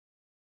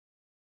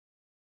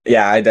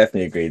 Yeah, I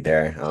definitely agree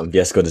there.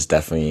 VS Code is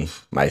definitely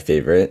my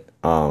favorite.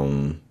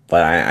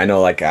 But I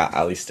know like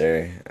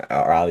Alistair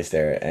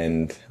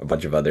and a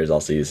bunch of others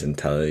also use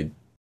IntelliJ.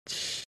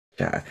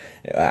 Yeah,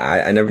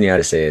 I never knew how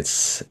to say it.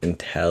 It's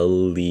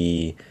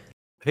Intelli.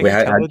 I think Wait,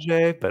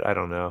 IntelliJ, but I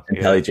don't know.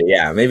 Yeah, IntelliJ.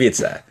 Yeah, maybe it's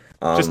that.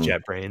 just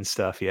JetBrains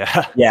stuff.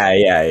 Yeah.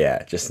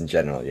 Yeah. Just in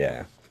general,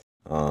 yeah.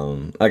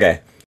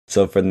 Okay.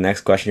 So for the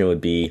next question, it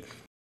would be,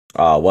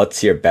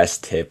 what's your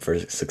best tip for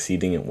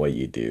succeeding in what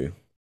you do?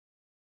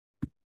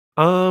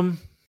 um,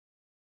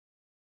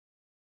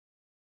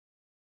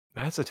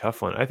 that's a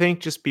tough one. I think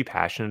just be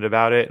passionate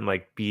about it and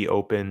like be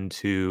open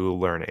to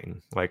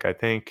learning. Like I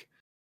think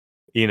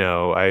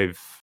I've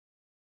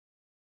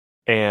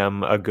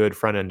am a good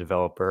front end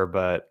developer,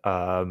 but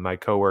my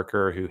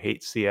coworker who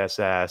hates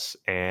CSS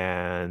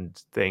and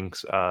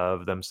thinks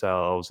of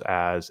themselves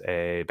as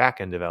a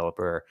back end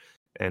developer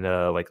and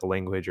like a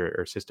language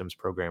or systems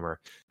programmer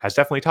has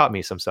definitely taught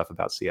me some stuff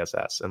about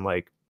CSS and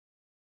like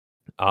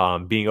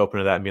being open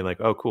to that and being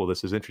like, oh, cool,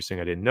 this is interesting.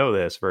 I didn't know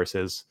this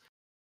versus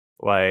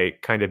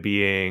like kind of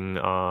being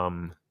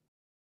kind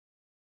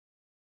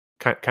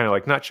of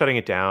like not shutting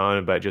it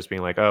down, but just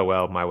being like, oh,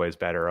 well, my way's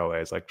better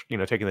always. Like,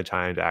 taking the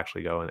time to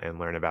actually go and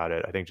learn about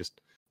it. I think just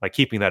like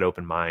keeping that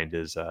open mind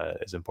is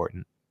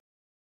important.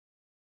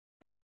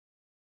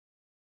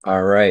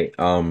 All right.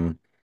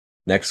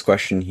 Next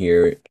question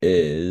here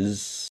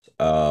is,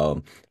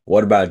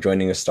 what about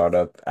joining a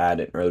startup at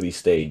an early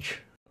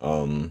stage?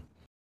 Um,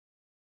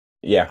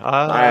 yeah,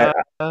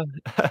 Uh,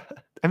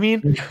 I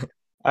mean,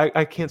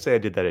 I can't say I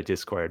did that at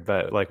Discord,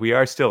 but like we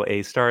are still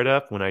a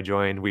startup. When I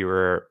joined, we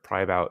were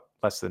probably about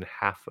less than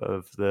half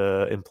of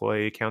the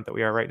employee count that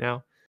we are right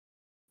now.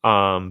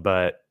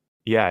 But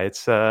yeah,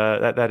 it's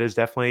that is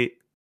definitely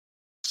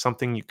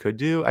something you could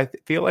do.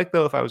 Feel like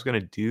though, if I was going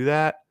to do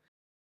that,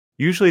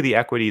 usually the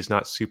equity is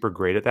not super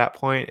great at that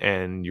point,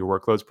 and your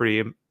workload's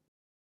pretty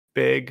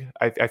big.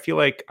 I feel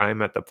like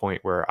I'm at the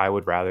point where I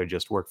would rather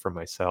just work for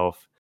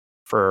myself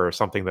for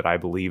something that I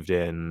believed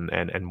in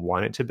and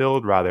wanted to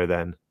build rather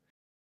than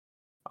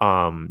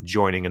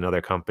joining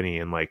another company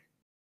and like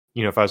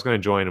if I was going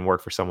to join and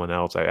work for someone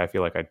else, I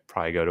feel like I'd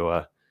probably go to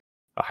a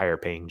higher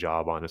paying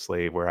job,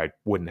 honestly, where I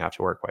wouldn't have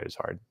to work quite as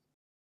hard,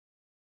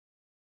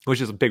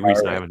 which is a big all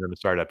reason I right. haven't done a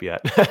startup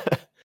yet.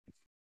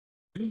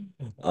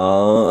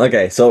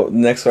 Okay, so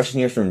next question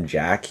here is from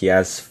Jack. He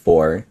has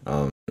four.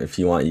 If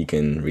you want, you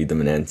can read them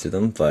and answer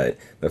them. But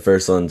the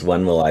first one's,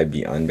 when will I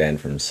be unbanned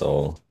from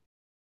Soul?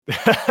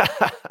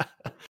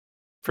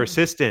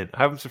 Persistent.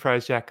 I'm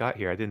surprised Jack got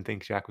here. I didn't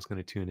think Jack was going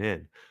to tune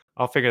in.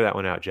 I'll figure that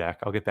one out, Jack.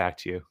 I'll get back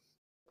to you.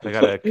 I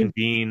got to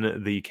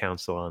convene the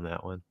council on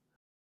that one.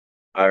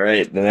 All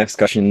right, the next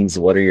question's,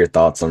 what are your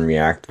thoughts on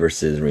React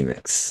versus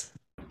Remix?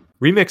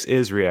 Remix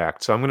is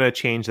React. So I'm going to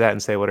change that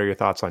and say, what are your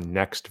thoughts on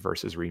Next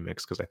versus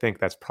Remix? Because I think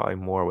that's probably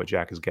more what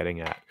Jack is getting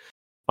at.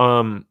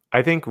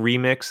 I think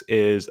Remix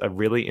is a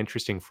really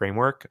interesting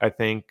framework. I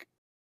think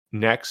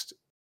Next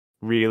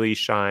really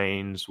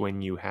shines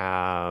when you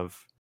have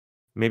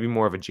maybe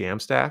more of a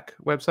Jamstack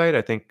website.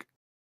 I think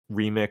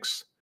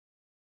Remix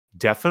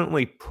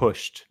definitely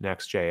pushed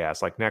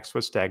Next.js. Like Next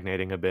was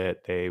stagnating a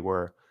bit. They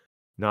were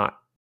not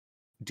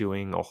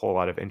doing a whole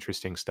lot of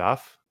interesting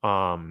stuff.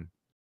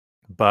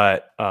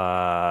 But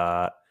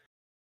I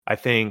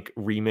think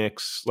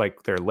Remix,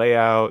 like their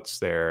layouts,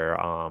 their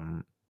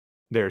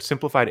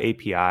simplified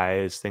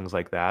APIs, things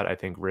like that, I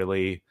think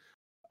really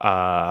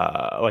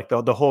like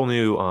the whole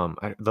new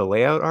the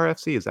layout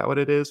RFC, is that what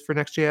it is for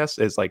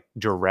Next.js, is like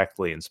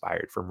directly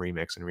inspired from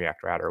Remix and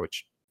React Router,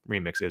 which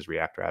Remix is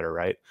React Router,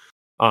 right?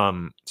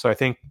 So I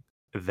think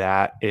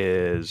that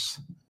is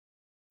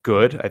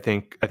good. I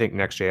think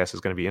Next.js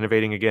is going to be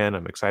innovating again.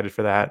 I'm excited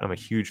for that. I'm a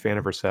huge fan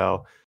of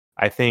Vercel.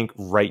 I think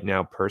right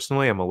now,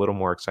 personally, I'm a little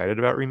more excited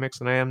about Remix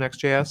than I am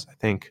Next.js. I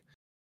think,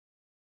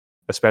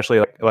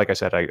 especially like I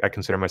said, I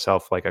consider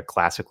myself like a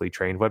classically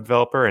trained web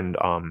developer, and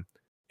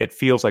it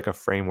feels like a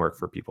framework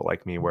for people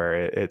like me,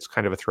 where it's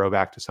kind of a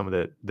throwback to some of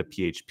the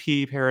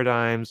PHP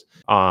paradigms,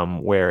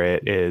 where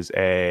it is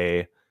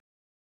it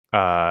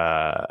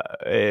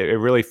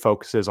really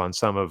focuses on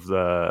some of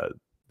the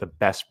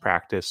best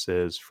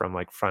practices from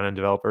like front end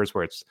developers,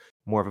 where it's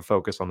more of a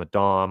focus on the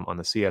DOM, on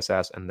the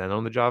CSS, and then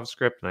on the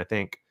JavaScript. And I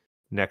think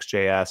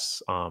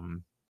Next.js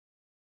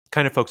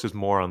kind of focuses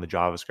more on the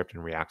JavaScript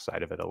and React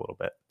side of it a little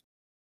bit.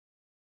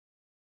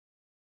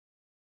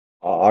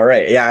 All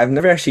right. Yeah, I've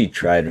never actually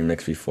tried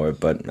Remix before,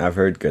 but I've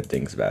heard good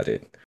things about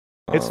it.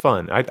 It's Um,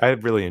 fun. I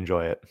really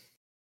enjoy it.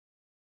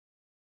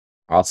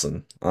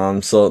 awesome.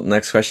 So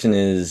next question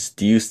is,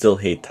 do you still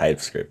hate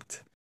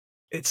TypeScript?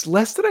 It's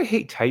less that I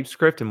hate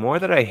TypeScript and more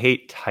that I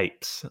hate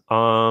types.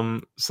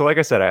 So like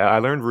I said, I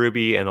learned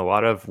Ruby, and a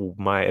lot of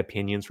my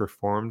opinions were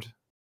formed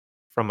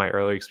from my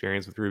early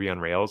experience with Ruby on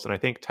Rails. And I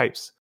think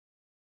types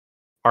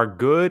are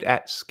good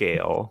at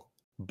scale,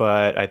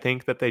 but I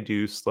think that they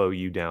do slow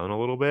you down a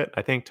little bit.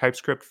 I think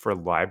TypeScript for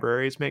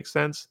libraries makes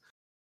sense.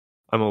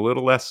 I'm a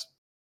little less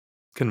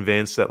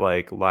convinced that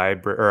like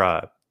library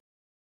or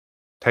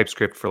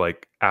TypeScript for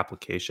like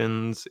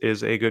applications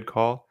is a good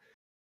call.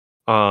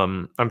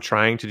 I'm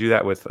trying to do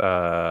that with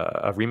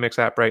a Remix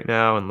app right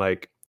now, and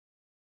like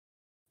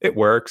it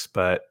works,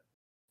 but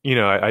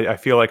I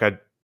feel like I'd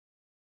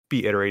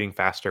be iterating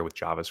faster with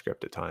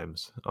JavaScript at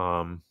times.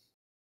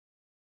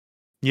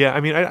 Yeah,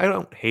 I mean, I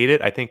don't hate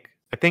it. I think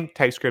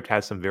TypeScript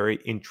has some very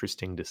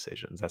interesting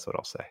decisions. That's what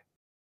I'll say.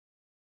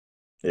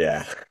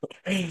 Yeah.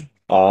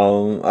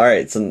 All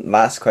right. So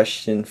last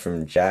question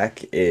from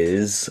Jack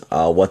is,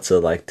 what's it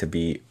like to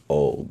be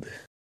old?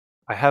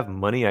 I have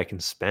money I can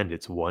spend.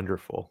 It's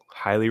wonderful.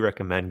 Highly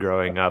recommend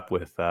growing up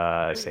with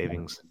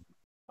savings.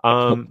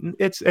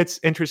 It's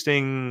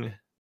interesting.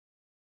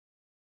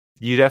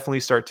 You definitely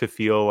start to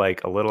feel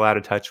like a little out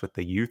of touch with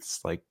the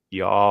youths. Like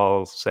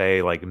y'all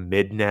say like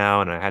mid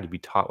now, and I had to be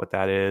taught what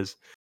that is.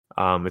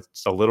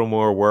 It's a little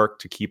more work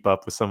to keep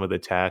up with some of the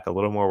tech, a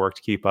little more work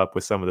to keep up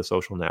with some of the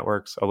social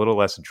networks, a little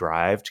less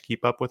drive to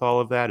keep up with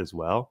all of that as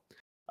well.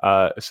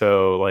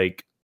 So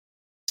like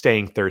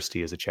staying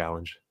thirsty is a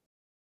challenge.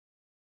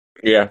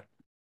 Yeah.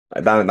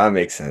 That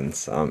makes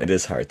sense. It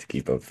is hard to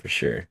keep up for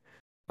sure.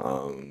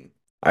 All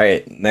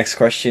right, next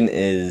question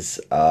is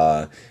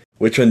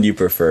which one do you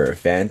prefer,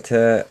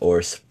 Fanta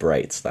or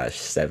Sprite slash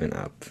 7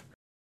 Up?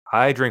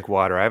 I drink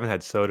water. I haven't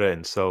had soda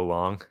in so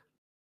long.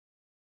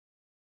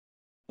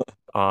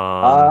 Um,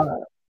 Uh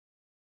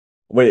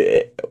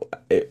wait,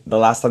 the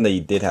last time that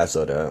you did have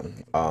soda,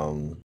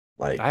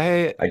 like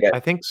I I get I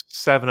think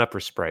 7 Up or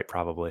Sprite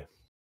probably.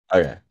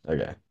 okay,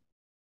 okay.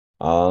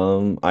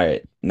 All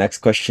right, next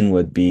question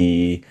would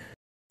be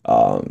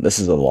this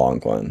is a long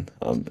one.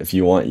 If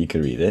you want, you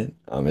could read it.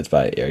 It's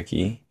by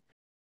Erky.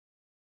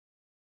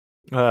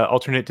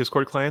 Alternate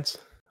Discord clients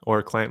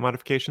or client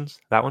modifications.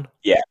 That one.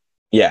 Yeah.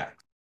 Yeah.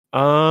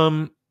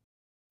 Um,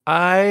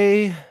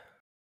 I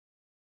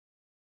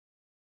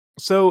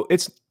so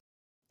it's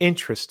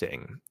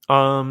interesting.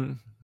 I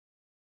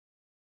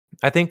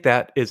think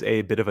that is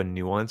a bit of a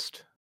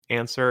nuanced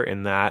answer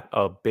in that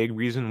a big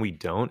reason we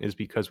don't is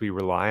because we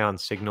rely on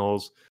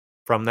signals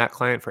from that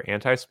client for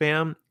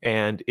anti-spam.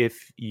 And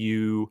if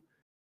you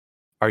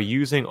are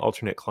using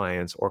alternate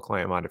clients or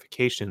client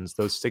modifications,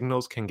 those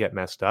signals can get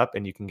messed up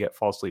and you can get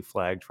falsely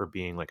flagged for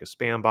being like a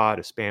spam bot,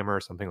 a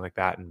spammer, something like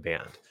that, and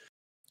banned.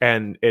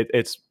 And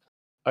it's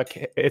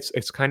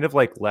kind of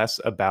like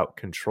less about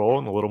control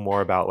and a little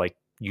more about like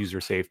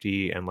user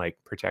safety and like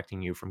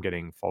protecting you from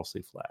getting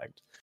falsely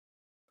flagged.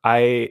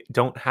 I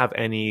don't have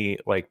any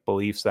like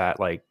beliefs that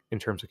like in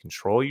terms of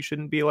control you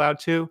shouldn't be allowed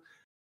to.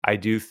 I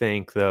do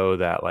think though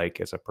that like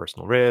it's a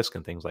personal risk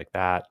and things like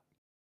that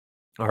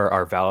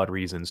are valid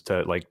reasons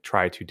to like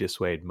try to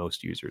dissuade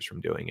most users from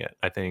doing it.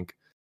 I think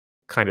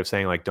kind of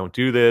saying like don't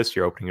do this,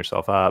 you're opening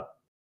yourself up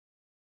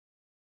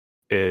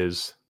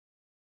is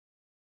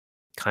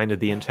kind of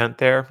the intent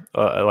there.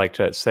 I like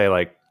to say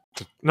like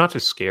not to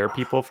scare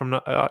people from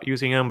not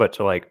using them, but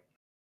to like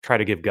try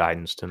to give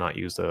guidance to not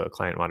use the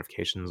client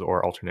modifications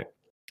or alternate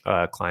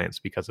clients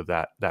because of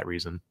that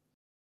reason.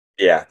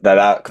 Yeah,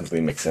 that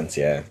completely makes sense,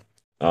 yeah.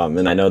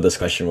 And I know this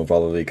question will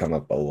probably come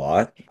up a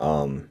lot.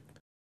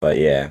 But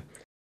yeah.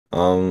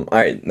 All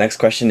right, next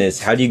question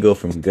is how do you go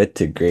from good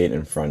to great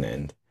in front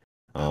end?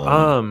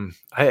 Um,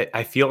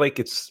 I feel like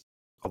it's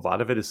a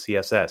lot of it is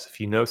CSS. If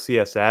you know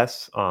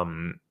CSS,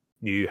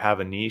 you have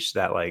a niche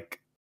that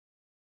like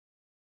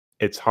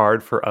it's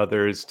hard for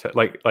others to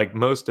like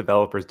most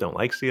developers don't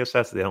like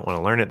CSS, they don't want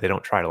to learn it, they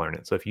don't try to learn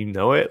it. So if you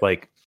know it,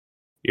 like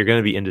you're going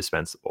to be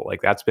indispensable.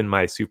 Like that's been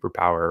my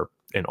superpower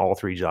in all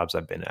three jobs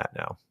I've been at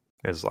now.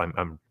 Is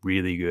I'm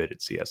really good at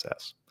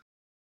CSS.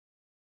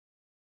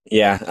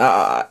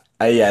 yeah,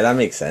 yeah, that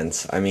makes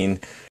sense. I mean,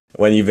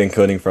 when you've been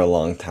coding for a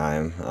long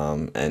time,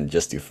 and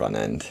just do front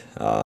end,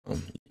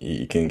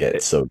 you can get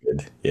It, so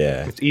good.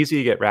 Yeah. it's easy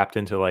to get wrapped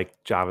into like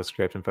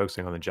JavaScript and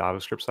focusing on the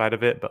JavaScript side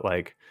of it, but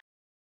like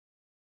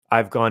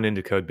I've gone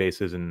into code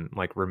bases and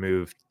like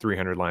removed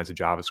 300 lines of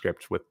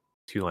JavaScript with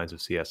 2 lines of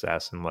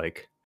CSS, and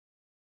like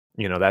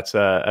that's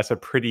a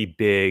pretty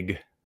big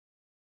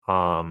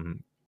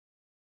um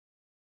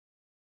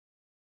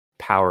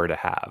power to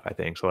have, I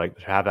think. So like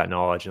to have that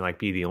knowledge and like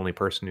be the only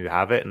person who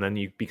have it, and then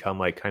you become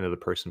like kind of the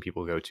person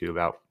people go to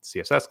about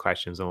CSS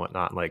questions and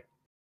whatnot. And, like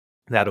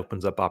that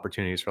opens up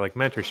opportunities for like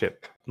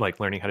mentorship, like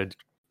learning how to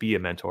be a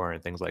mentor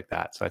and things like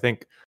that. So I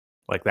think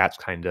like that's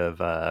kind of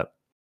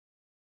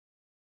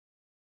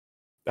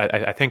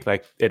I think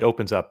like it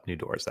opens up new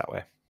doors that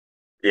way.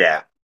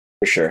 Yeah,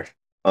 for sure.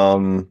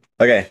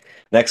 Okay.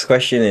 Next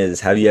question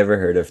is, have you ever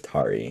heard of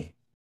Tari?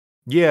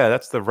 Yeah,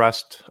 that's the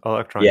Rust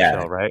Electron Yeah,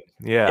 shell, right?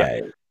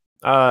 Yeah. yeah,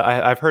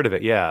 I've heard of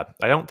it. Yeah,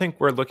 I don't think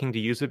we're looking to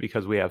use it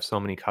because we have so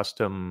many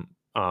custom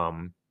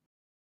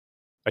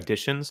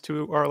additions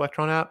to our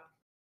Electron app.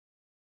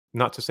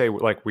 Not to say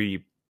like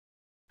we,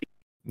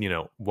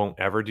 won't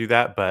ever do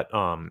that, but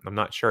I'm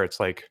not sure. It's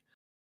like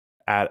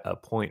at a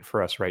point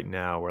for us right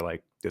now where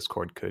like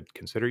Discord could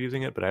consider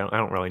using it, but I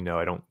don't really know.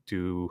 I don't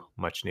do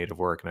much native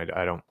work, and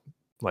I don't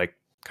like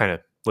kind of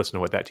listen to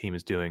what that team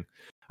is doing.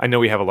 I know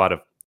we have a lot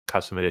of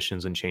custom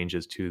additions and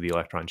changes to the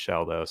Electron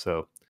shell though,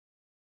 so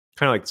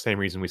kind of like the same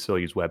reason we still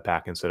use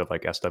Webpack instead of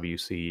like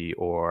SWC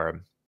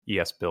or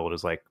ES Build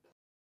is like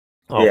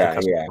all of the yeah,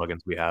 custom yeah,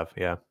 plugins we have.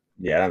 Yeah,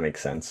 yeah. That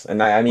makes sense.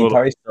 And I a mean, little.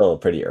 Tari's still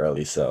pretty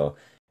early, so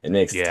it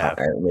makes time. Yeah.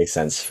 It makes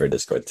sense for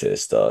Discord to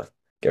still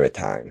give it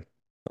time.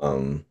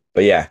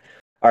 But yeah.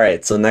 All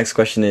right. So next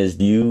question is,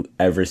 do you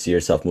ever see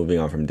yourself moving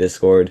on from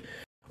Discord,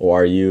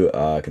 or are you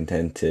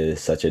content to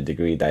such a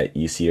degree that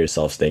you see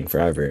yourself staying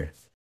forever?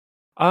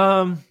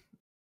 Um,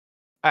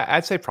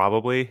 I'd say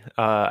probably.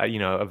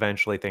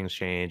 Eventually things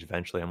change.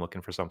 Eventually, I'm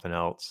looking for something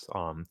else.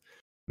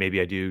 Maybe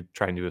I do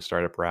try and do a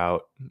startup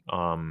route.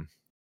 Um,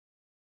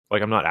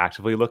 like I'm not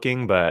actively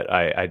looking, but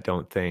I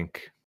don't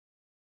think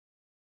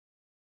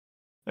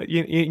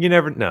you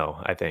never know.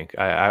 I think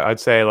I'd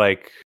say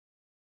like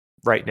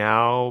right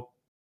now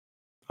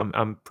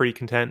I'm pretty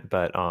content,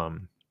 but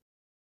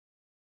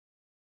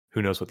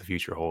who knows what the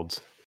future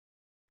holds.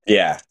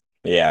 Yeah,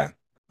 yeah.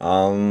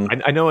 Um,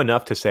 I know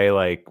enough to say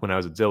like when I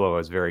was at Zillow, I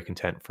was very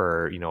content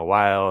for a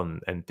while,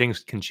 and things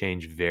can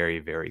change very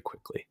very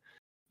quickly.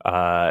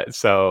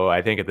 So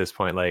I think at this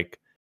point, like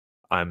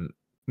I'm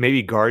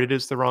maybe guarded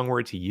is the wrong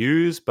word to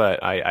use,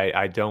 but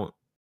I don't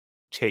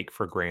take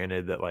for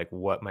granted that like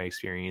what my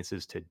experience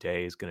is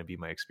today is going to be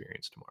my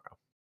experience tomorrow.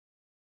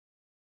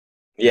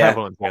 I yeah.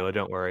 won't, Taylor.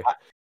 Don't worry.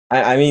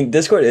 I mean,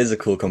 Discord is a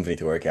cool company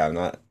to work at. I'm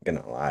not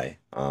gonna lie.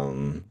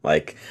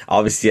 Like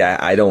obviously,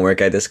 I don't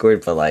work at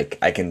Discord, but like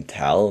I can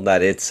tell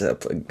that it's a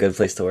good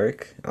place to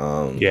work.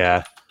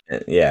 Yeah.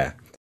 Yeah.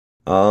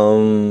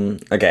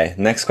 Okay.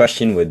 Next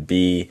question would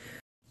be,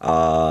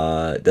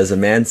 does a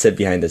man sit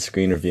behind the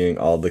screen reviewing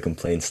all the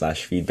complaints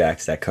slash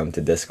feedbacks that come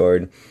to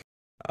Discord?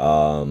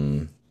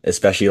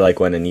 Especially like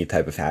when a new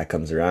type of hack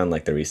comes around,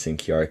 like the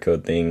recent QR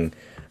code thing.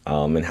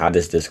 And how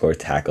does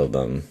Discord tackle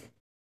them?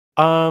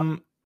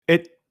 Um.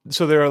 It.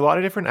 So there are a lot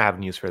of different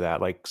avenues for that.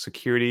 Like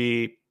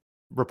security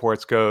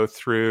reports go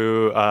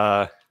through.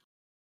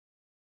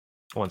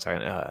 One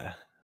second.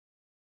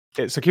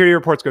 Security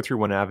reports go through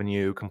one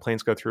avenue,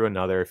 complaints go through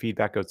another,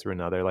 feedback goes through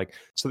another. Like,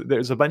 so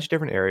there's a bunch of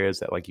different areas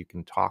that like you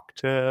can talk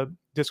to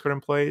Discord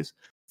employees.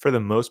 For the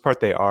most part,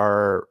 they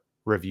are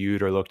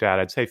reviewed or looked at.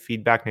 I'd say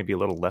feedback maybe a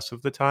little less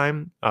of the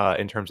time,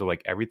 in terms of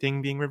like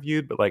everything being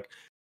reviewed, but like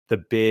the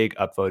big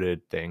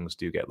upvoted things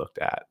do get looked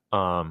at.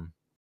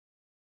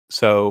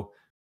 So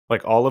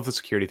like all of the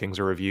security things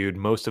are reviewed.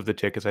 Most of the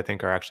tickets I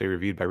think are actually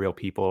reviewed by real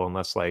people,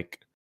 unless like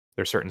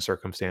there's certain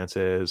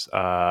circumstances,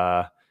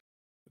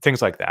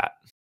 things like that.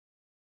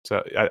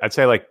 So I'd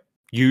say like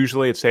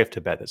usually it's safe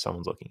to bet that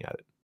someone's looking at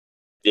it.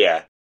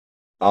 Yeah.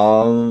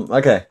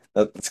 Okay,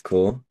 that's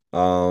cool.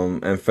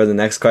 And for the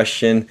next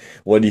question,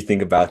 what do you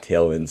think about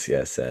Tailwind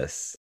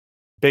CSS?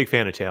 Big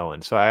fan of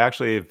Tailwind. So I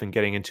actually have been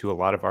getting into a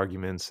lot of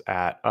arguments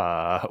at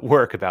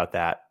work about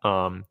that.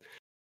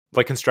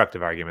 Like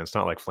constructive arguments,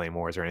 not like flame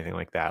wars or anything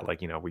like that. Like,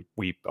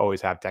 we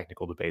always have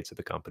technical debates at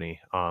the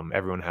company.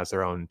 Everyone has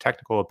their own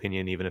technical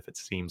opinion, even if it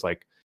seems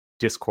like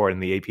Discord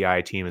and the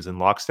API team is in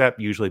lockstep,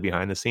 usually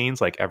behind the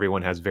scenes. Like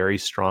everyone has very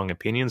strong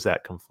opinions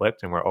that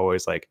conflict. And we're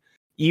always like,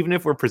 even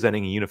if we're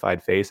presenting a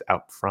unified face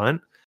out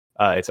front,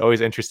 it's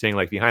always interesting,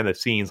 like behind the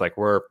scenes, like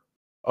we're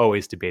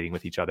always debating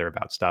with each other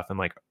about stuff. And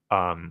like,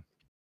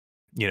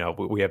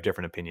 we have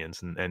different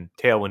opinions. And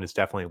Tailwind is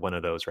definitely one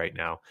of those right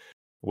now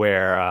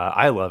where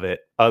I love it,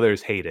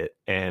 others hate it,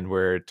 and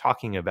we're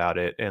talking about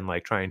it and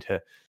like trying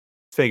to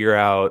figure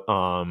out,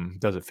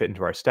 does it fit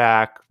into our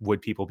stack?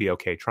 Would people be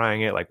okay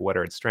trying it? Like, what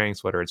are its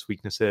strengths? What are its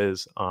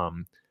weaknesses?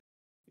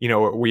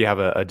 We have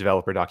a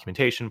developer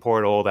documentation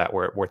portal that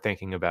we're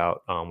thinking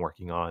about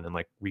working on and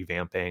like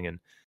revamping,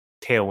 and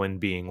Tailwind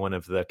being one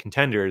of the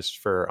contenders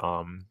for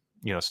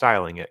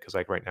styling it, because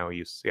like right now we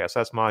use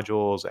CSS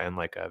modules and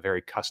like a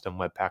very custom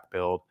Webpack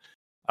build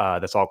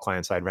that's all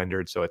client side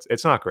rendered, so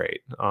it's not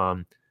great.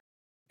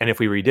 And if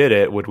we redid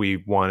it, would we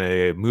want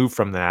to move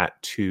from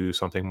that to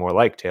something more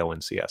like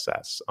Tailwind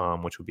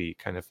CSS, which would be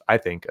kind of, I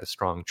think, a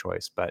strong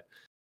choice. But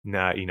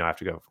now, I have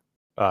to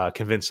go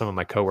convince some of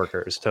my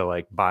coworkers to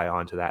like buy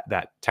onto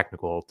that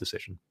technical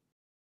decision.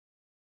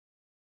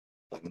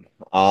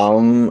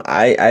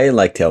 I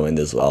like Tailwind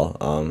as well.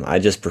 I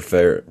just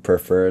prefer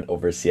it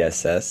over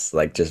CSS,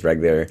 like just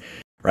regular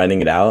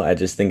writing it out. I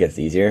just think it's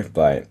easier,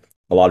 but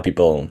a lot of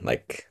people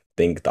like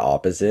think the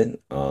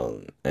opposite.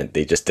 And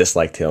they just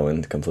dislike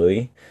Tailwind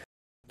completely.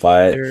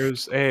 But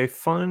There's a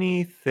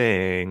funny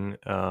thing.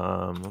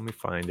 Let me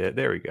find it.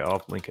 There we go.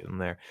 I'll link it in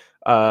there.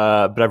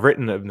 But I've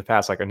written in the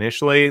past, like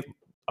initially,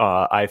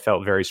 I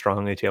felt very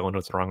strongly Tailwind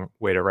was the wrong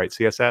way to write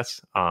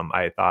CSS.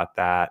 I thought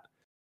that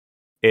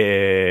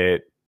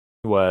it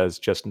was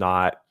just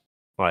not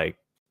like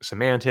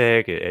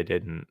semantic. It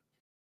didn't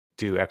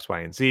do X, Y,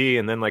 and Z.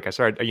 And then like I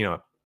started,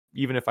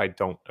 even if I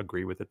don't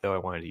agree with it though, I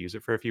wanted to use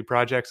it for a few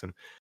projects. And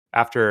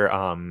after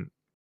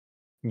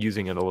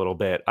using it a little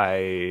bit,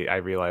 I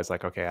realized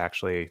like, okay,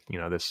 actually,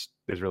 this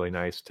is really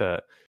nice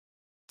to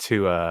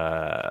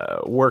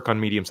work on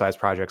medium-sized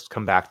projects,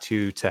 come back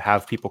to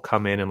have people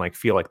come in and like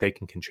feel like they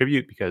can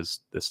contribute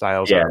because the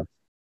styles Yeah.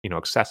 are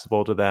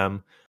accessible to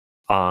them,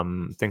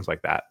 things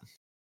like that.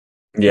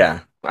 Yeah,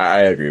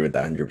 I agree with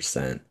that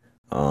 100%.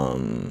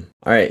 All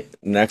right,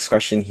 next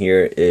question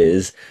here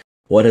is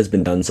what has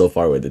been done so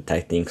far with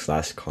detecting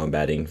slash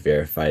combating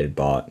verified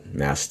bot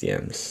mass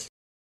DMs?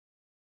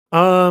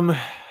 um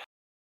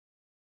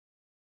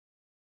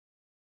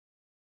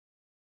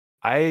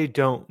I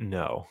don't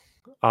know.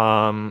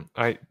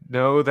 I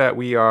know that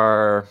we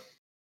are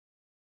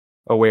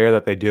aware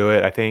that they do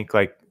it. I think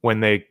like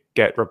when they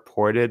get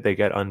reported, they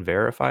get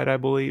unverified, I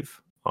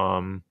believe.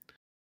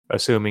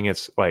 Assuming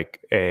it's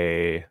like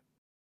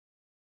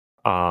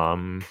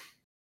um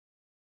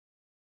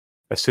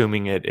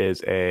assuming it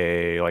is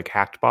a like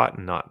hacked bot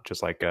and not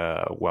just like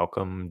a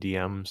welcome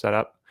DM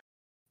setup.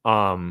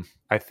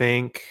 I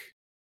think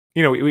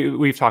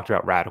we've talked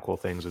about radical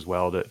things as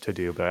well to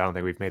do, but I don't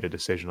think we've made a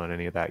decision on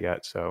any of that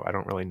yet. So I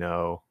don't really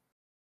know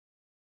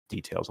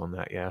details on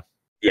that. Yeah.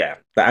 Yeah,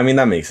 I mean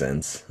that makes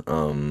sense.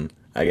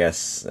 I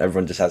guess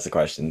everyone just has the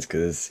questions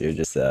because you're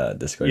just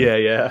Discord. Yeah. I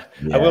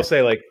Yeah, will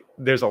say, like,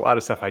 there's a lot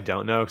of stuff I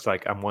don't know because,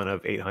 like, I'm one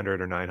of 800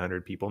 or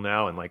 900 people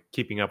now, and like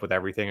keeping up with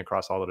everything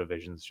across all the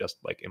divisions is just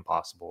like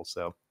impossible.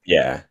 So,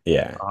 yeah.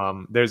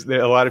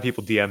 there a lot of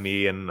people DM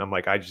me, and I'm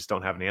like, I just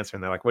don't have an answer,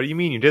 and they're like, "What do you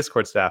mean, your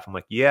Discord staff?" I'm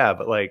like, "Yeah,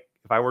 but like,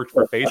 if I worked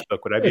for Facebook,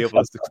 would I be able to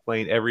just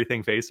explain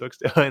everything Facebook's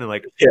doing?" And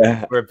like,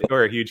 Yeah,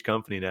 we're a huge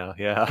company now.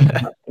 Yeah.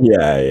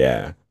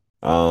 yeah.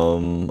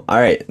 All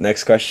right,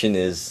 next question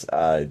is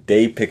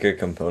day picker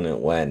component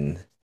when?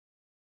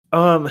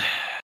 um,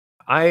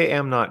 I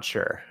am not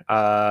sure.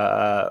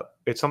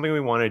 It's something we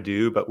want to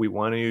do, but we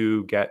want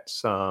to get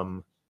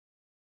some.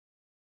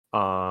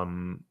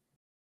 Um,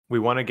 we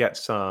want to get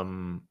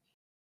some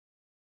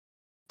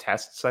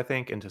tests, I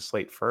think, into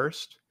Slate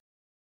first.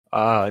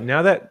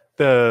 Now that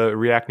the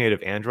React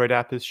Native Android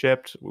app is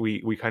shipped,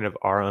 we kind of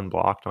are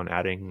unblocked on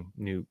adding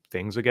new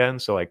things again.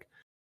 So like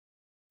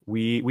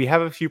we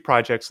have a few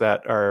projects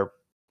that are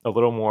a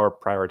little more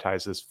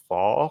prioritized this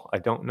fall. I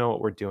don't know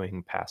what we're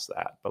doing past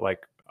that, but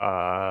like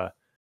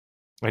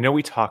I know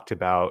we talked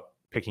about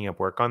picking up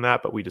work on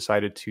that, but we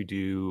decided to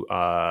do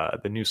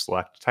the new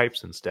select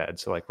types instead.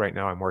 So like right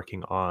now I'm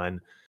working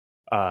on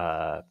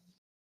uh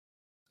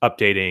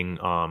updating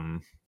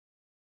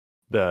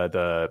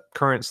the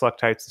current select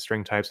types, the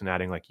string types, and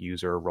adding like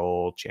user,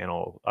 role,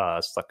 channel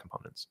select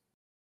components.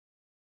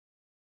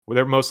 Well,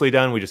 they're mostly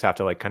done. We just have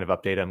to like kind of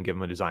update them, give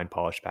them a design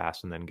polish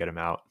pass, and then get them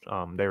out.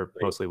 They were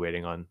mostly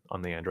waiting on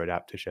the Android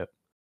app to ship.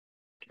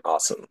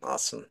 Awesome.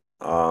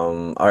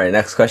 All right,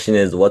 next question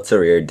is what's a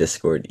rare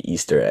Discord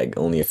Easter egg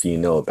only a few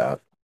know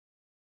about?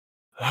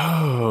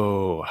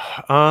 Oh,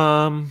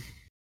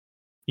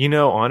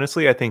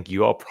 honestly, I think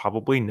you all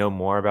probably know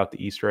more about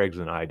the Easter eggs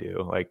than I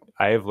do. Like,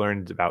 I have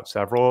learned about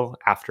several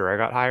after I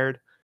got hired.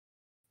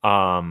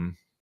 Um,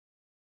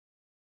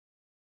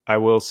 I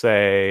will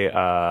say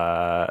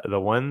the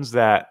ones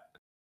that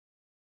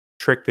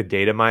trick the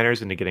data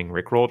miners into getting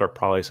rickrolled are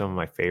probably some of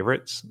my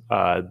favorites.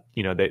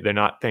 They're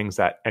not things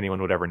that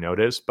anyone would ever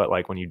notice, but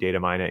like when you data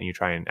mine it and you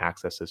try and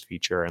access this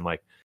feature and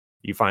like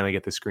you finally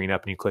get the screen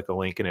up and you click a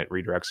link and it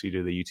redirects you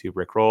to the YouTube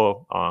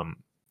rickroll,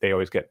 they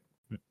always get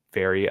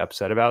very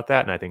upset about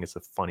that, and I think it's the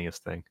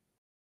funniest thing.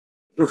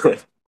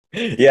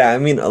 Yeah, I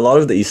mean, a lot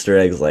of the Easter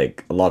eggs,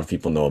 like a lot of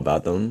people know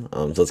about them,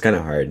 so it's kind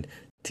of hard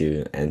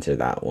to answer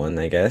that one,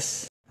 I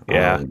guess.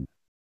 Yeah.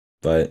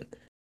 But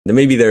then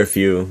maybe there are a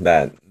few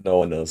that no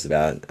one knows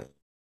about.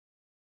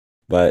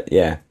 But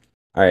yeah.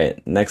 All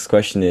right, next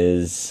question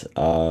is,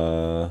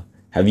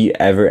 have you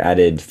ever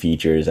added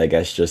features, I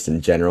guess just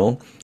in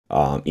general,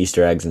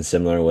 Easter eggs and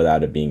similar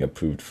without it being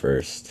approved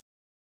first?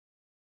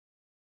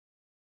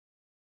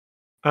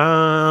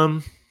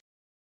 Um,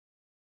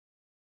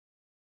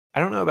 I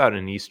don't know about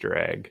an Easter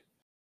egg.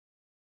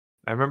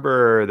 I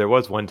remember there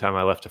was one time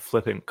I left a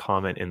flippant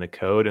comment in the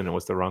code and it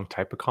was the wrong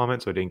type of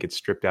comment, so it didn't get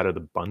stripped out of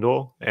the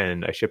bundle.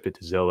 And I shipped it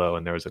to Zillow,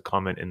 and there was a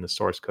comment in the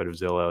source code of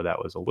Zillow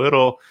that was a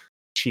little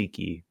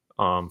cheeky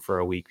for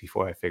a week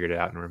before I figured it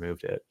out and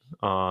removed it.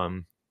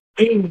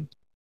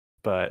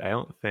 But I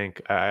don't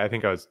think I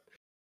think I was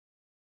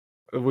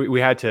we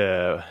had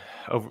to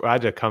I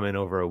had to come in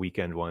over a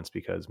weekend once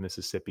because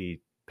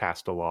Mississippi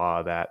passed a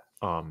law that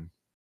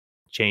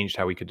changed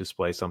how we could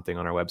display something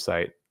on our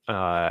website,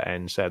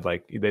 and said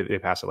like they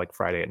passed it like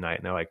Friday at night,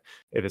 and they're like,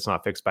 if it's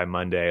not fixed by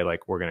Monday,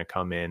 like we're going to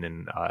come in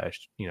and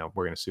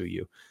we're going to sue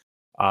you.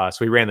 So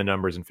we ran the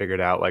numbers and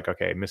figured out like,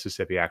 okay,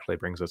 Mississippi actually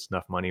brings us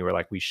enough money where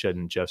like we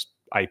shouldn't just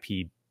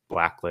IP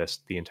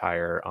blacklist the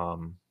entire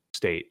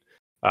state.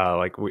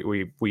 Like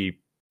we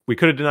we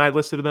could have denied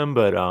listed them,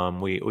 but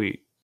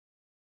we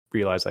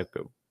realized like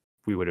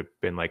we would have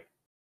been like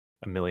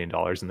 $1 million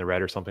in the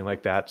red or something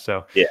like that.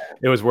 So Yeah.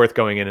 it was worth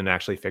going in and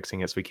actually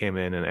fixing it. So we came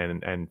in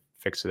and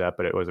fixed it up,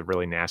 but it was a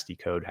really nasty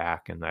code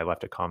hack. And I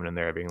left a comment in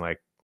there being like,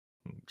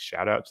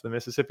 shout out to the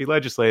Mississippi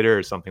legislator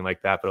or something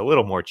like that, but a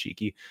little more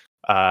cheeky.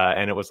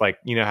 And it was like,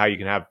 you know how you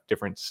can have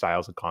different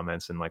styles of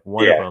comments, and like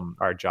one of Yeah. them,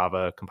 our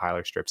Java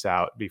compiler strips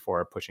out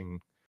before pushing,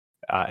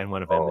 and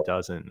one of them it Oh,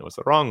 doesn't. It was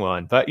the wrong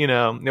one, but you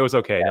know, it was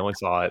okay. No one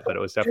saw it, but it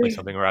was definitely yeah.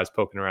 something where I was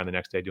poking around the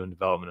next day doing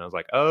development. I was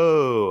like,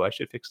 oh, I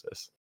should fix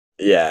this.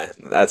 Yeah,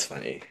 that's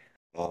funny.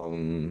 All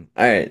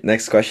right,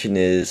 next question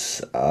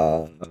is,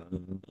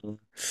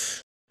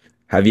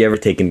 have you ever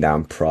taken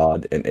down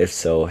prod, and if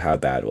so, how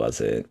bad was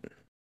it?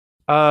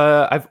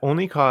 I've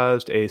only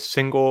caused a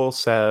single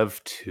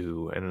Sev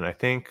 2, and I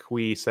think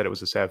we said it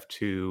was a Sev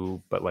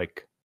 2, but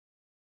like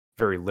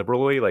very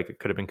liberally, like it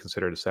could have been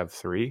considered a Sev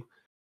 3.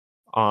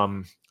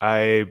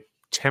 I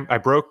I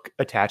broke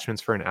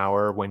attachments for an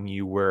hour when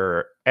you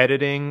were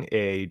editing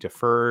a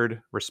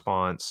deferred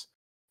response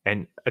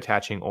and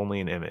attaching only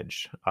an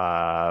image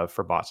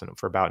for bots, and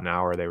for about an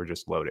hour they were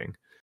just loading.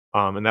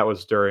 And that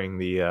was during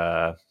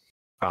the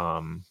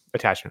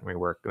attachment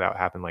rework that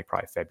happened like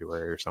probably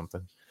February or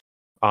something.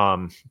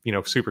 You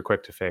know, super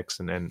quick to fix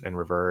and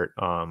revert.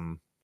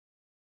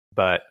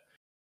 But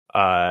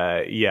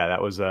yeah,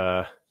 that was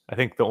I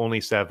think the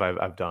only Sev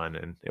I've done,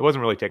 and it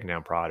wasn't really taking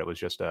down prod. It was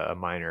just a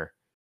minor.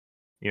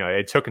 You know,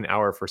 it took an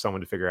hour for someone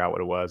to figure out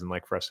what it was, and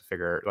like for us to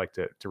figure like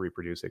to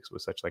reproduce it, 'cause it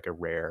was such like a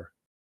rare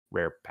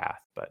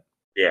path. But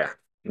Yeah,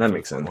 that it was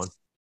makes a fun one. sense.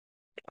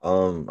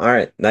 All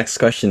right, next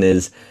question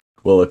is,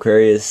 will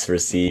Aquarius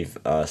receive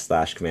a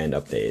slash command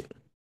update?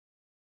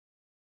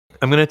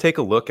 I'm gonna take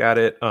a look at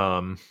it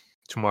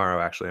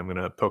tomorrow. Actually, I'm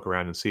gonna poke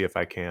around and see if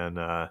I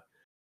can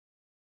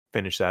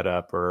finish that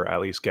up, or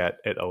at least get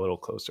it a little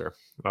closer.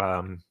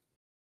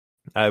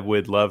 I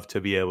would love to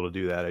be able to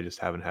do that. I just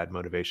haven't had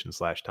motivation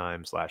slash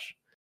time slash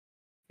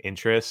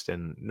interest,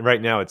 and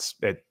right now it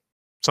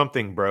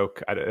something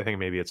broke. I think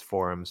maybe it's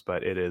forums,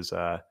 but it is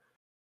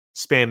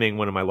spamming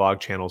one of my log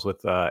channels with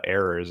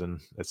errors,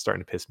 and it's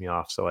starting to piss me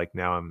off. So like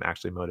now I'm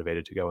actually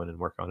motivated to go in and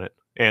work on it.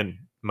 And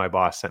my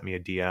boss sent me a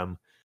DM,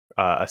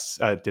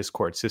 a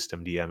Discord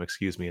system DM,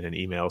 excuse me, in an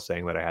email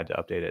saying that I had to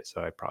update it.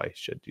 So I probably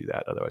should do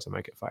that, otherwise I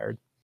might get fired.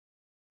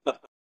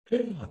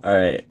 All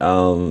right.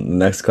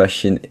 Next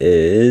question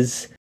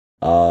is,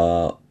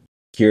 uh,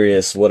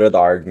 curious, what are the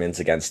arguments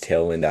against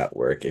Tailwind at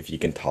work, if you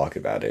can talk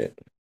about it?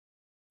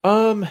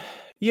 Um,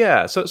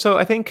 yeah. So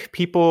I think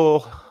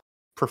people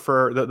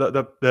prefer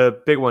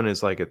the big one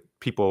is like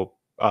people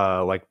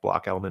like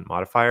block element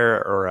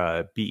modifier,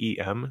 or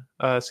BEM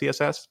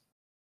CSS.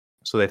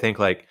 So they think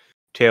like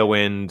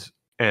Tailwind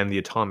and the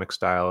atomic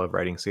style of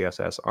writing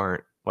CSS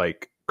aren't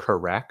like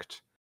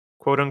correct,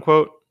 quote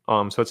unquote.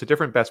 So it's a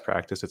different best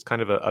practice. It's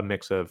kind of a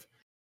mix of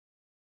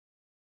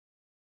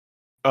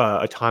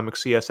atomic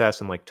CSS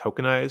and like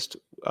tokenized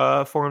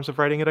forms of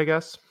writing it, I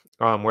guess.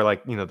 Where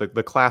like, you know,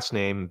 the class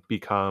name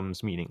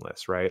becomes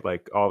meaningless, right?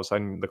 Like all of a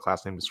sudden the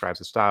class name describes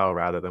a style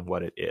rather than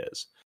what it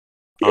is.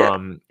 Yeah.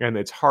 And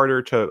it's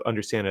harder to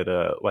understand at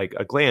a like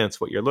a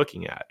glance what you're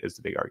looking at is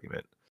the big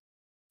argument.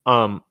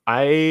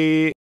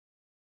 I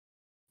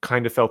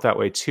kind of felt that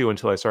way too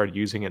until I started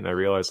using it, and I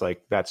realized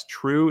like that's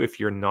true if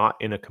you're not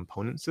in a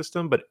component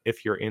system, but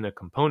if you're in a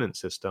component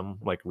system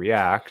like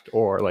React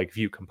or like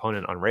Vue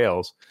component on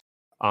Rails,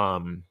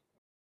 um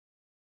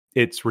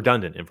it's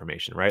redundant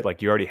information, right?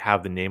 Like you already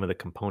have the name of the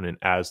component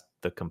as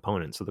the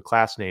component. So the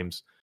class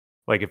names,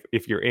 like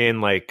if you're in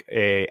like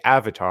a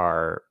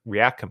avatar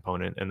React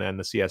component and then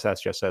the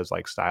CSS just says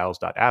like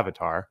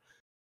styles.avatar,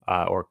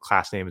 or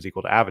class name is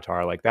equal to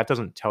avatar, like that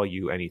doesn't tell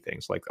you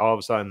anything. So like all of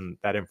a sudden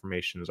that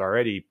information is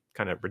already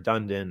kind of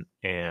redundant,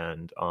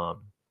 and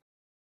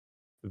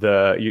you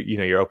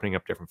know, you're opening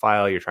up a different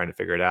file, you're trying to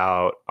figure it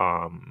out,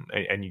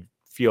 and you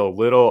feel a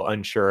little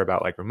unsure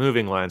about like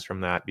removing lines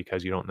from that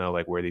because you don't know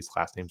like where these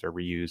class names are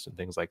reused and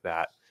things like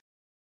that.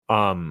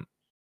 um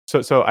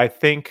so I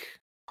think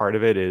part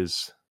of it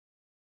is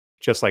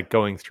just like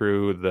going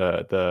through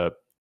the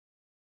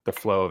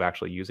flow of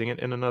actually using it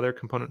in another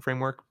component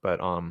framework.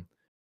 But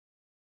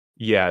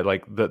yeah,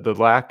 like the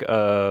lack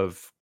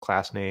of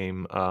class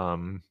name,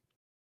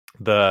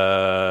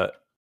 the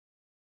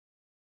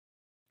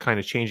kind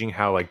of changing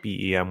how like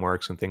BEM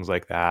works and things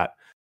like that,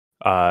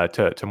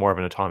 to more of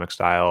an atomic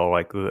style,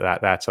 like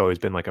that's always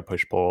been like a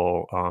push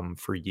pull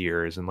for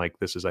years, and like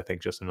this is I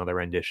think just another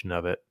rendition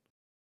of it.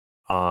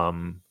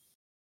 um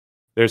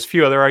there's a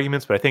few other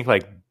arguments, but I think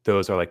like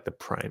those are like the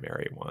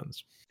primary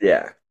ones.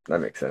 Yeah, that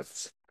makes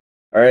sense.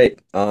 All right.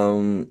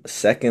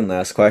 Second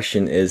last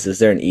question is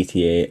there an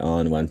ETA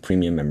on when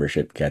premium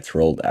membership gets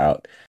rolled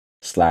out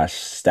slash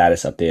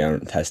status update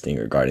on testing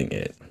regarding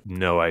it?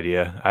 No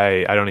idea.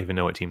 I don't even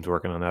know what team's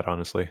working on that,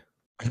 honestly.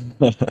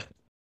 All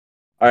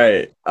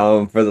right.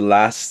 For the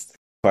last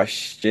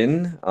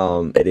question,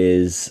 it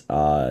is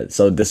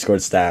so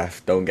Discord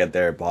staff don't get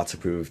their bots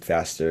approved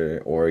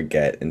faster or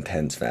get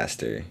intents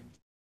faster.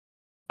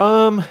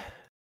 um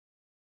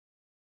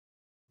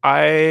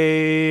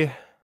I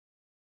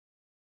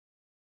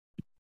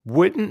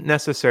wouldn't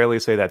necessarily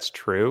say that's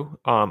true.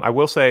 I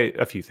will say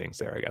a few things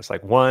there, I guess.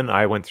 Like one,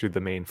 I went through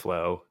the main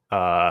flow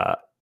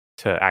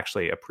to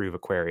actually approve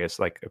Aquarius.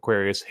 Like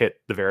Aquarius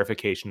hit the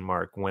verification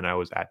mark when I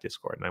was at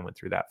Discord, and I went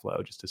through that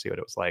flow just to see what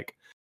it was like.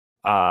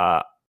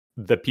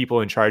 The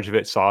people in charge of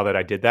it saw that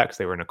I did that because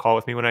they were in a call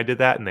with me when I did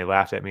that, and they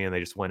laughed at me and they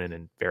just went in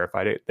and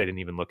verified it. They didn't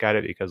even look at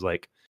it because,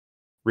 like,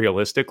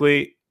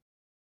 realistically,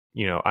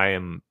 I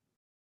am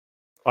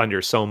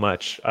under so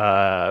much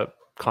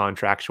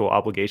contractual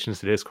obligations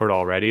to Discord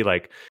already.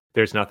 Like,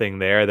 there's nothing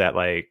there that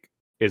like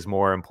is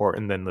more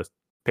important than the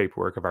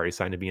paperwork I've already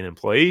signed to be an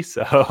employee.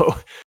 So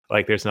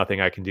like, there's nothing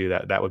I can do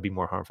that would be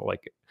more harmful.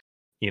 Like,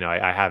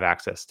 I have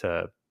access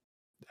to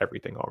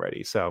everything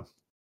already. So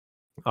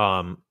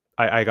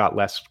I got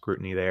less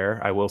scrutiny there.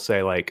 I will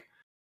say, like,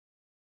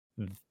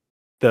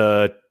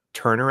 the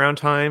turnaround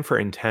time for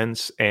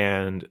intents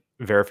and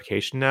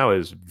verification now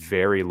is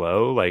very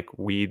low. Like,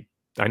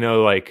 I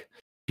know, like,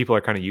 people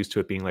are kind of used to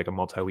it being like a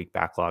multi-week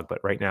backlog,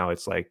 but right now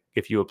it's like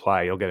if you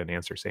apply, you'll get an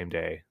answer same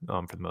day,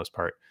 for the most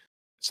part.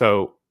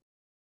 So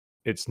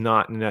it's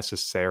not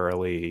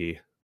necessarily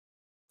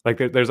like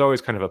there's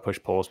always kind of a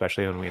push-pull,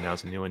 especially when we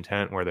announce a new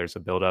intent where there's a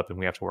build-up and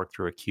we have to work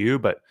through a queue,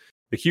 but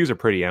the queues are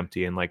pretty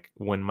empty. And like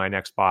when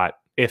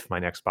if my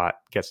next bot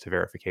gets to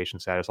verification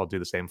status, I'll do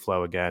the same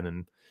flow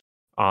again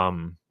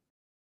and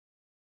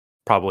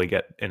probably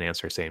get an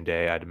answer same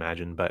day, I'd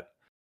imagine. But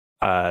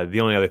the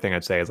only other thing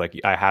I'd say is, like,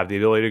 I have the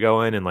ability to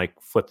go in and like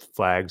flip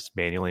flags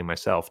manually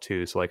myself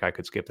too. So like I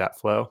could skip that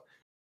flow.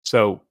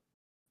 So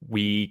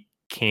we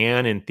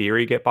can, in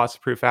theory, get bots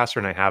approved faster.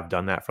 And I have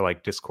done that for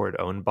like Discord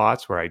owned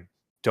bots where I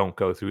don't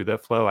go through the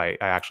flow. I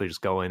actually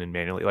just go in and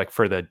manually, like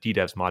for the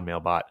DDevs mod mail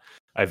bot,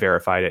 I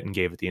verified it and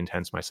gave it the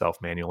intents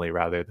myself manually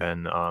rather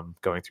than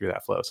going through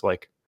that flow. So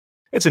like,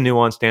 it's a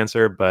nuanced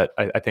answer, but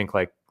I think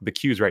like the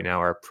queues right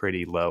now are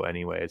pretty low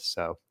anyways.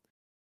 So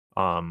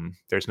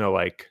there's no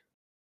like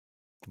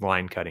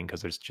line cutting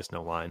because there's just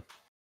no line.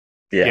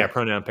 Yeah,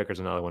 pronoun picker's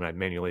another one I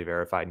manually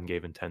verified and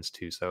gave intents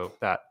to, so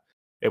that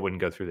it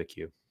wouldn't go through the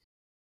queue.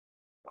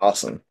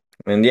 Awesome.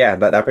 And yeah,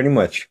 that pretty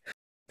much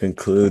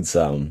concludes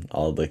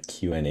all the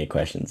Q&A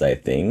questions, I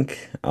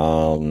think.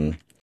 And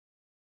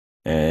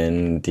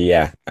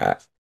yeah,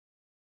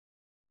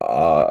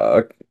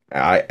 I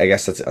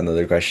guess that's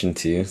another question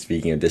too.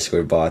 Speaking of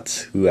Discord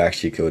bots, who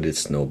actually coded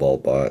Snowball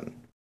bot?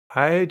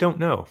 I don't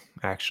know,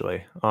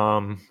 actually.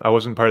 I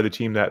wasn't part of the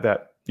team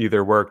that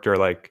either worked or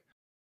like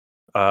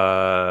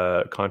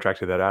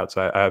contracted that out,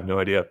 so I have no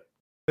idea.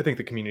 I think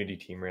the community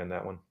team ran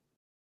that one.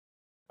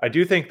 I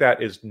do think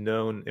that is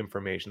known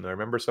information, though. I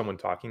remember someone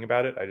talking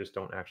about it. I just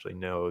don't actually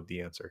know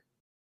the answer.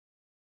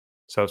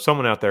 So if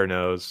someone out there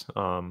knows,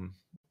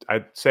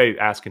 I'd say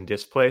ask in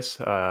Displace.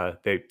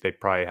 They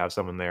probably have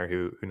someone there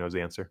who knows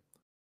the answer.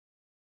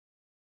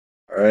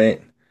 All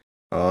right.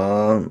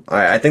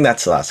 I think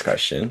that's the last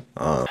question.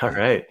 All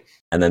right.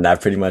 And then that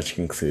pretty much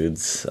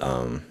concludes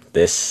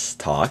this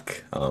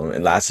talk.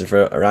 It lasted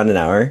for around an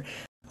hour.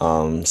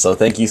 So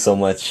thank you so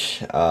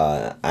much,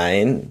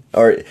 Ian.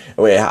 Or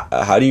wait,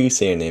 how do you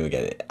say your name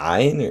again?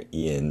 Ian or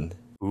Ian?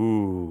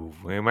 Ooh,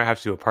 we might have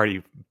to do a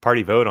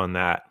party vote on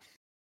that.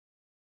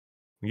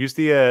 Use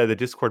the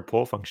Discord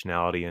poll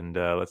functionality and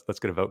let's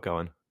get a vote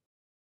going.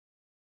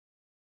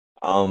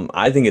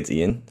 I think it's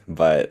Ian,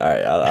 but all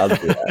right, I'll do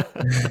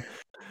that.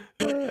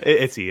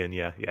 It's Ian,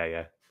 yeah.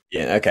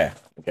 Ian, okay.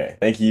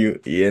 Thank you,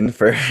 Ian,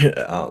 for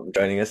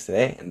joining us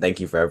today, and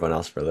thank you for everyone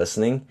else for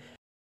listening.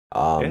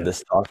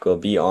 This talk will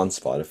be on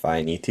Spotify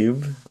and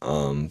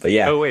YouTube. But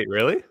yeah. Oh wait,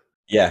 really?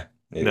 Yeah,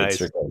 nice.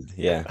 It's recorded.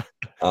 Yeah.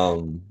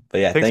 But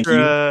yeah,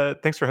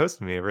 thanks for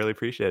hosting me. I really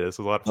appreciate it. This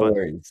was a lot of fun. No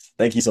worries.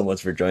 Thank you so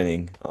much for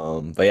joining.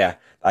 But yeah,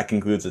 that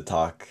concludes the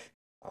talk.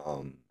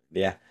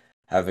 Yeah,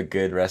 have a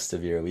good rest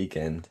of your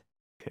weekend.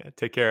 Yeah,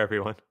 take care,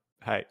 everyone.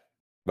 Bye.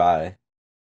 Bye.